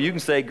 what's up? Or you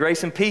can say,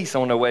 grace and peace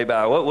on the way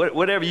by,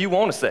 whatever you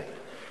want to say.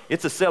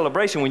 It's a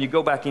celebration when you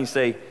go back and you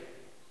say,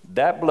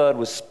 that blood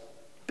was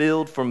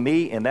spilled for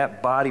me and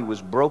that body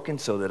was broken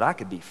so that I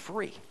could be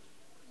free.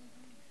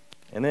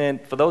 And then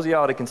for those of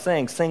y'all that can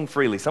sing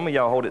freely. Some of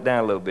y'all hold it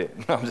down a little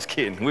bit. No, I'm just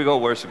kidding. We're going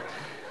to worship.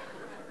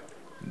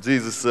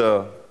 Jesus,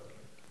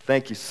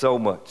 thank you so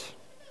much.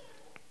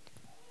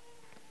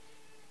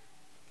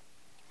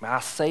 I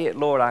say it,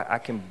 Lord, I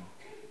can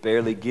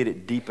barely get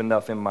it deep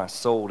enough in my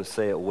soul to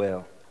say it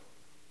well.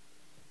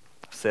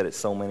 I've said it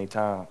so many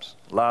times.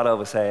 A lot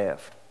of us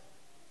have.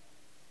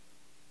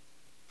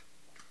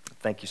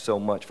 Thank you so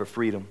much for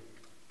freedom.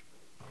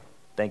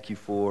 Thank you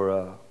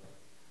for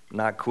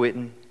not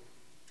quitting,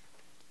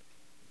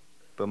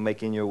 but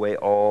making your way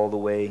all the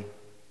way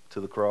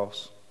to the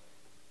cross.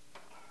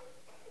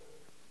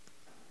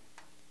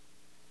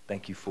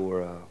 Thank you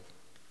for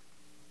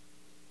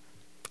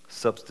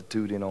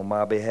substituting on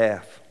my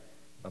behalf,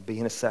 of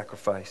being a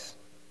sacrifice.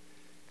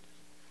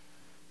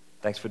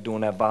 Thanks for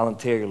doing that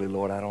voluntarily,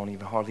 Lord. I don't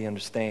even hardly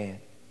understand.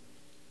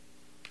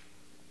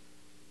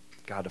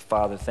 God the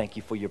Father, thank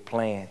you for your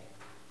plan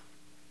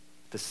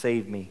to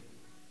save me.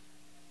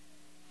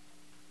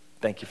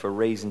 Thank you for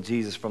raising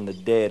Jesus from the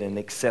dead and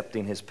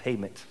accepting his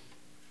payment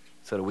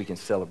so that we can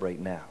celebrate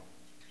now.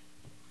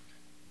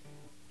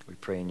 We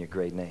pray in your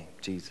great name,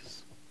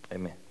 Jesus.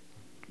 Amen.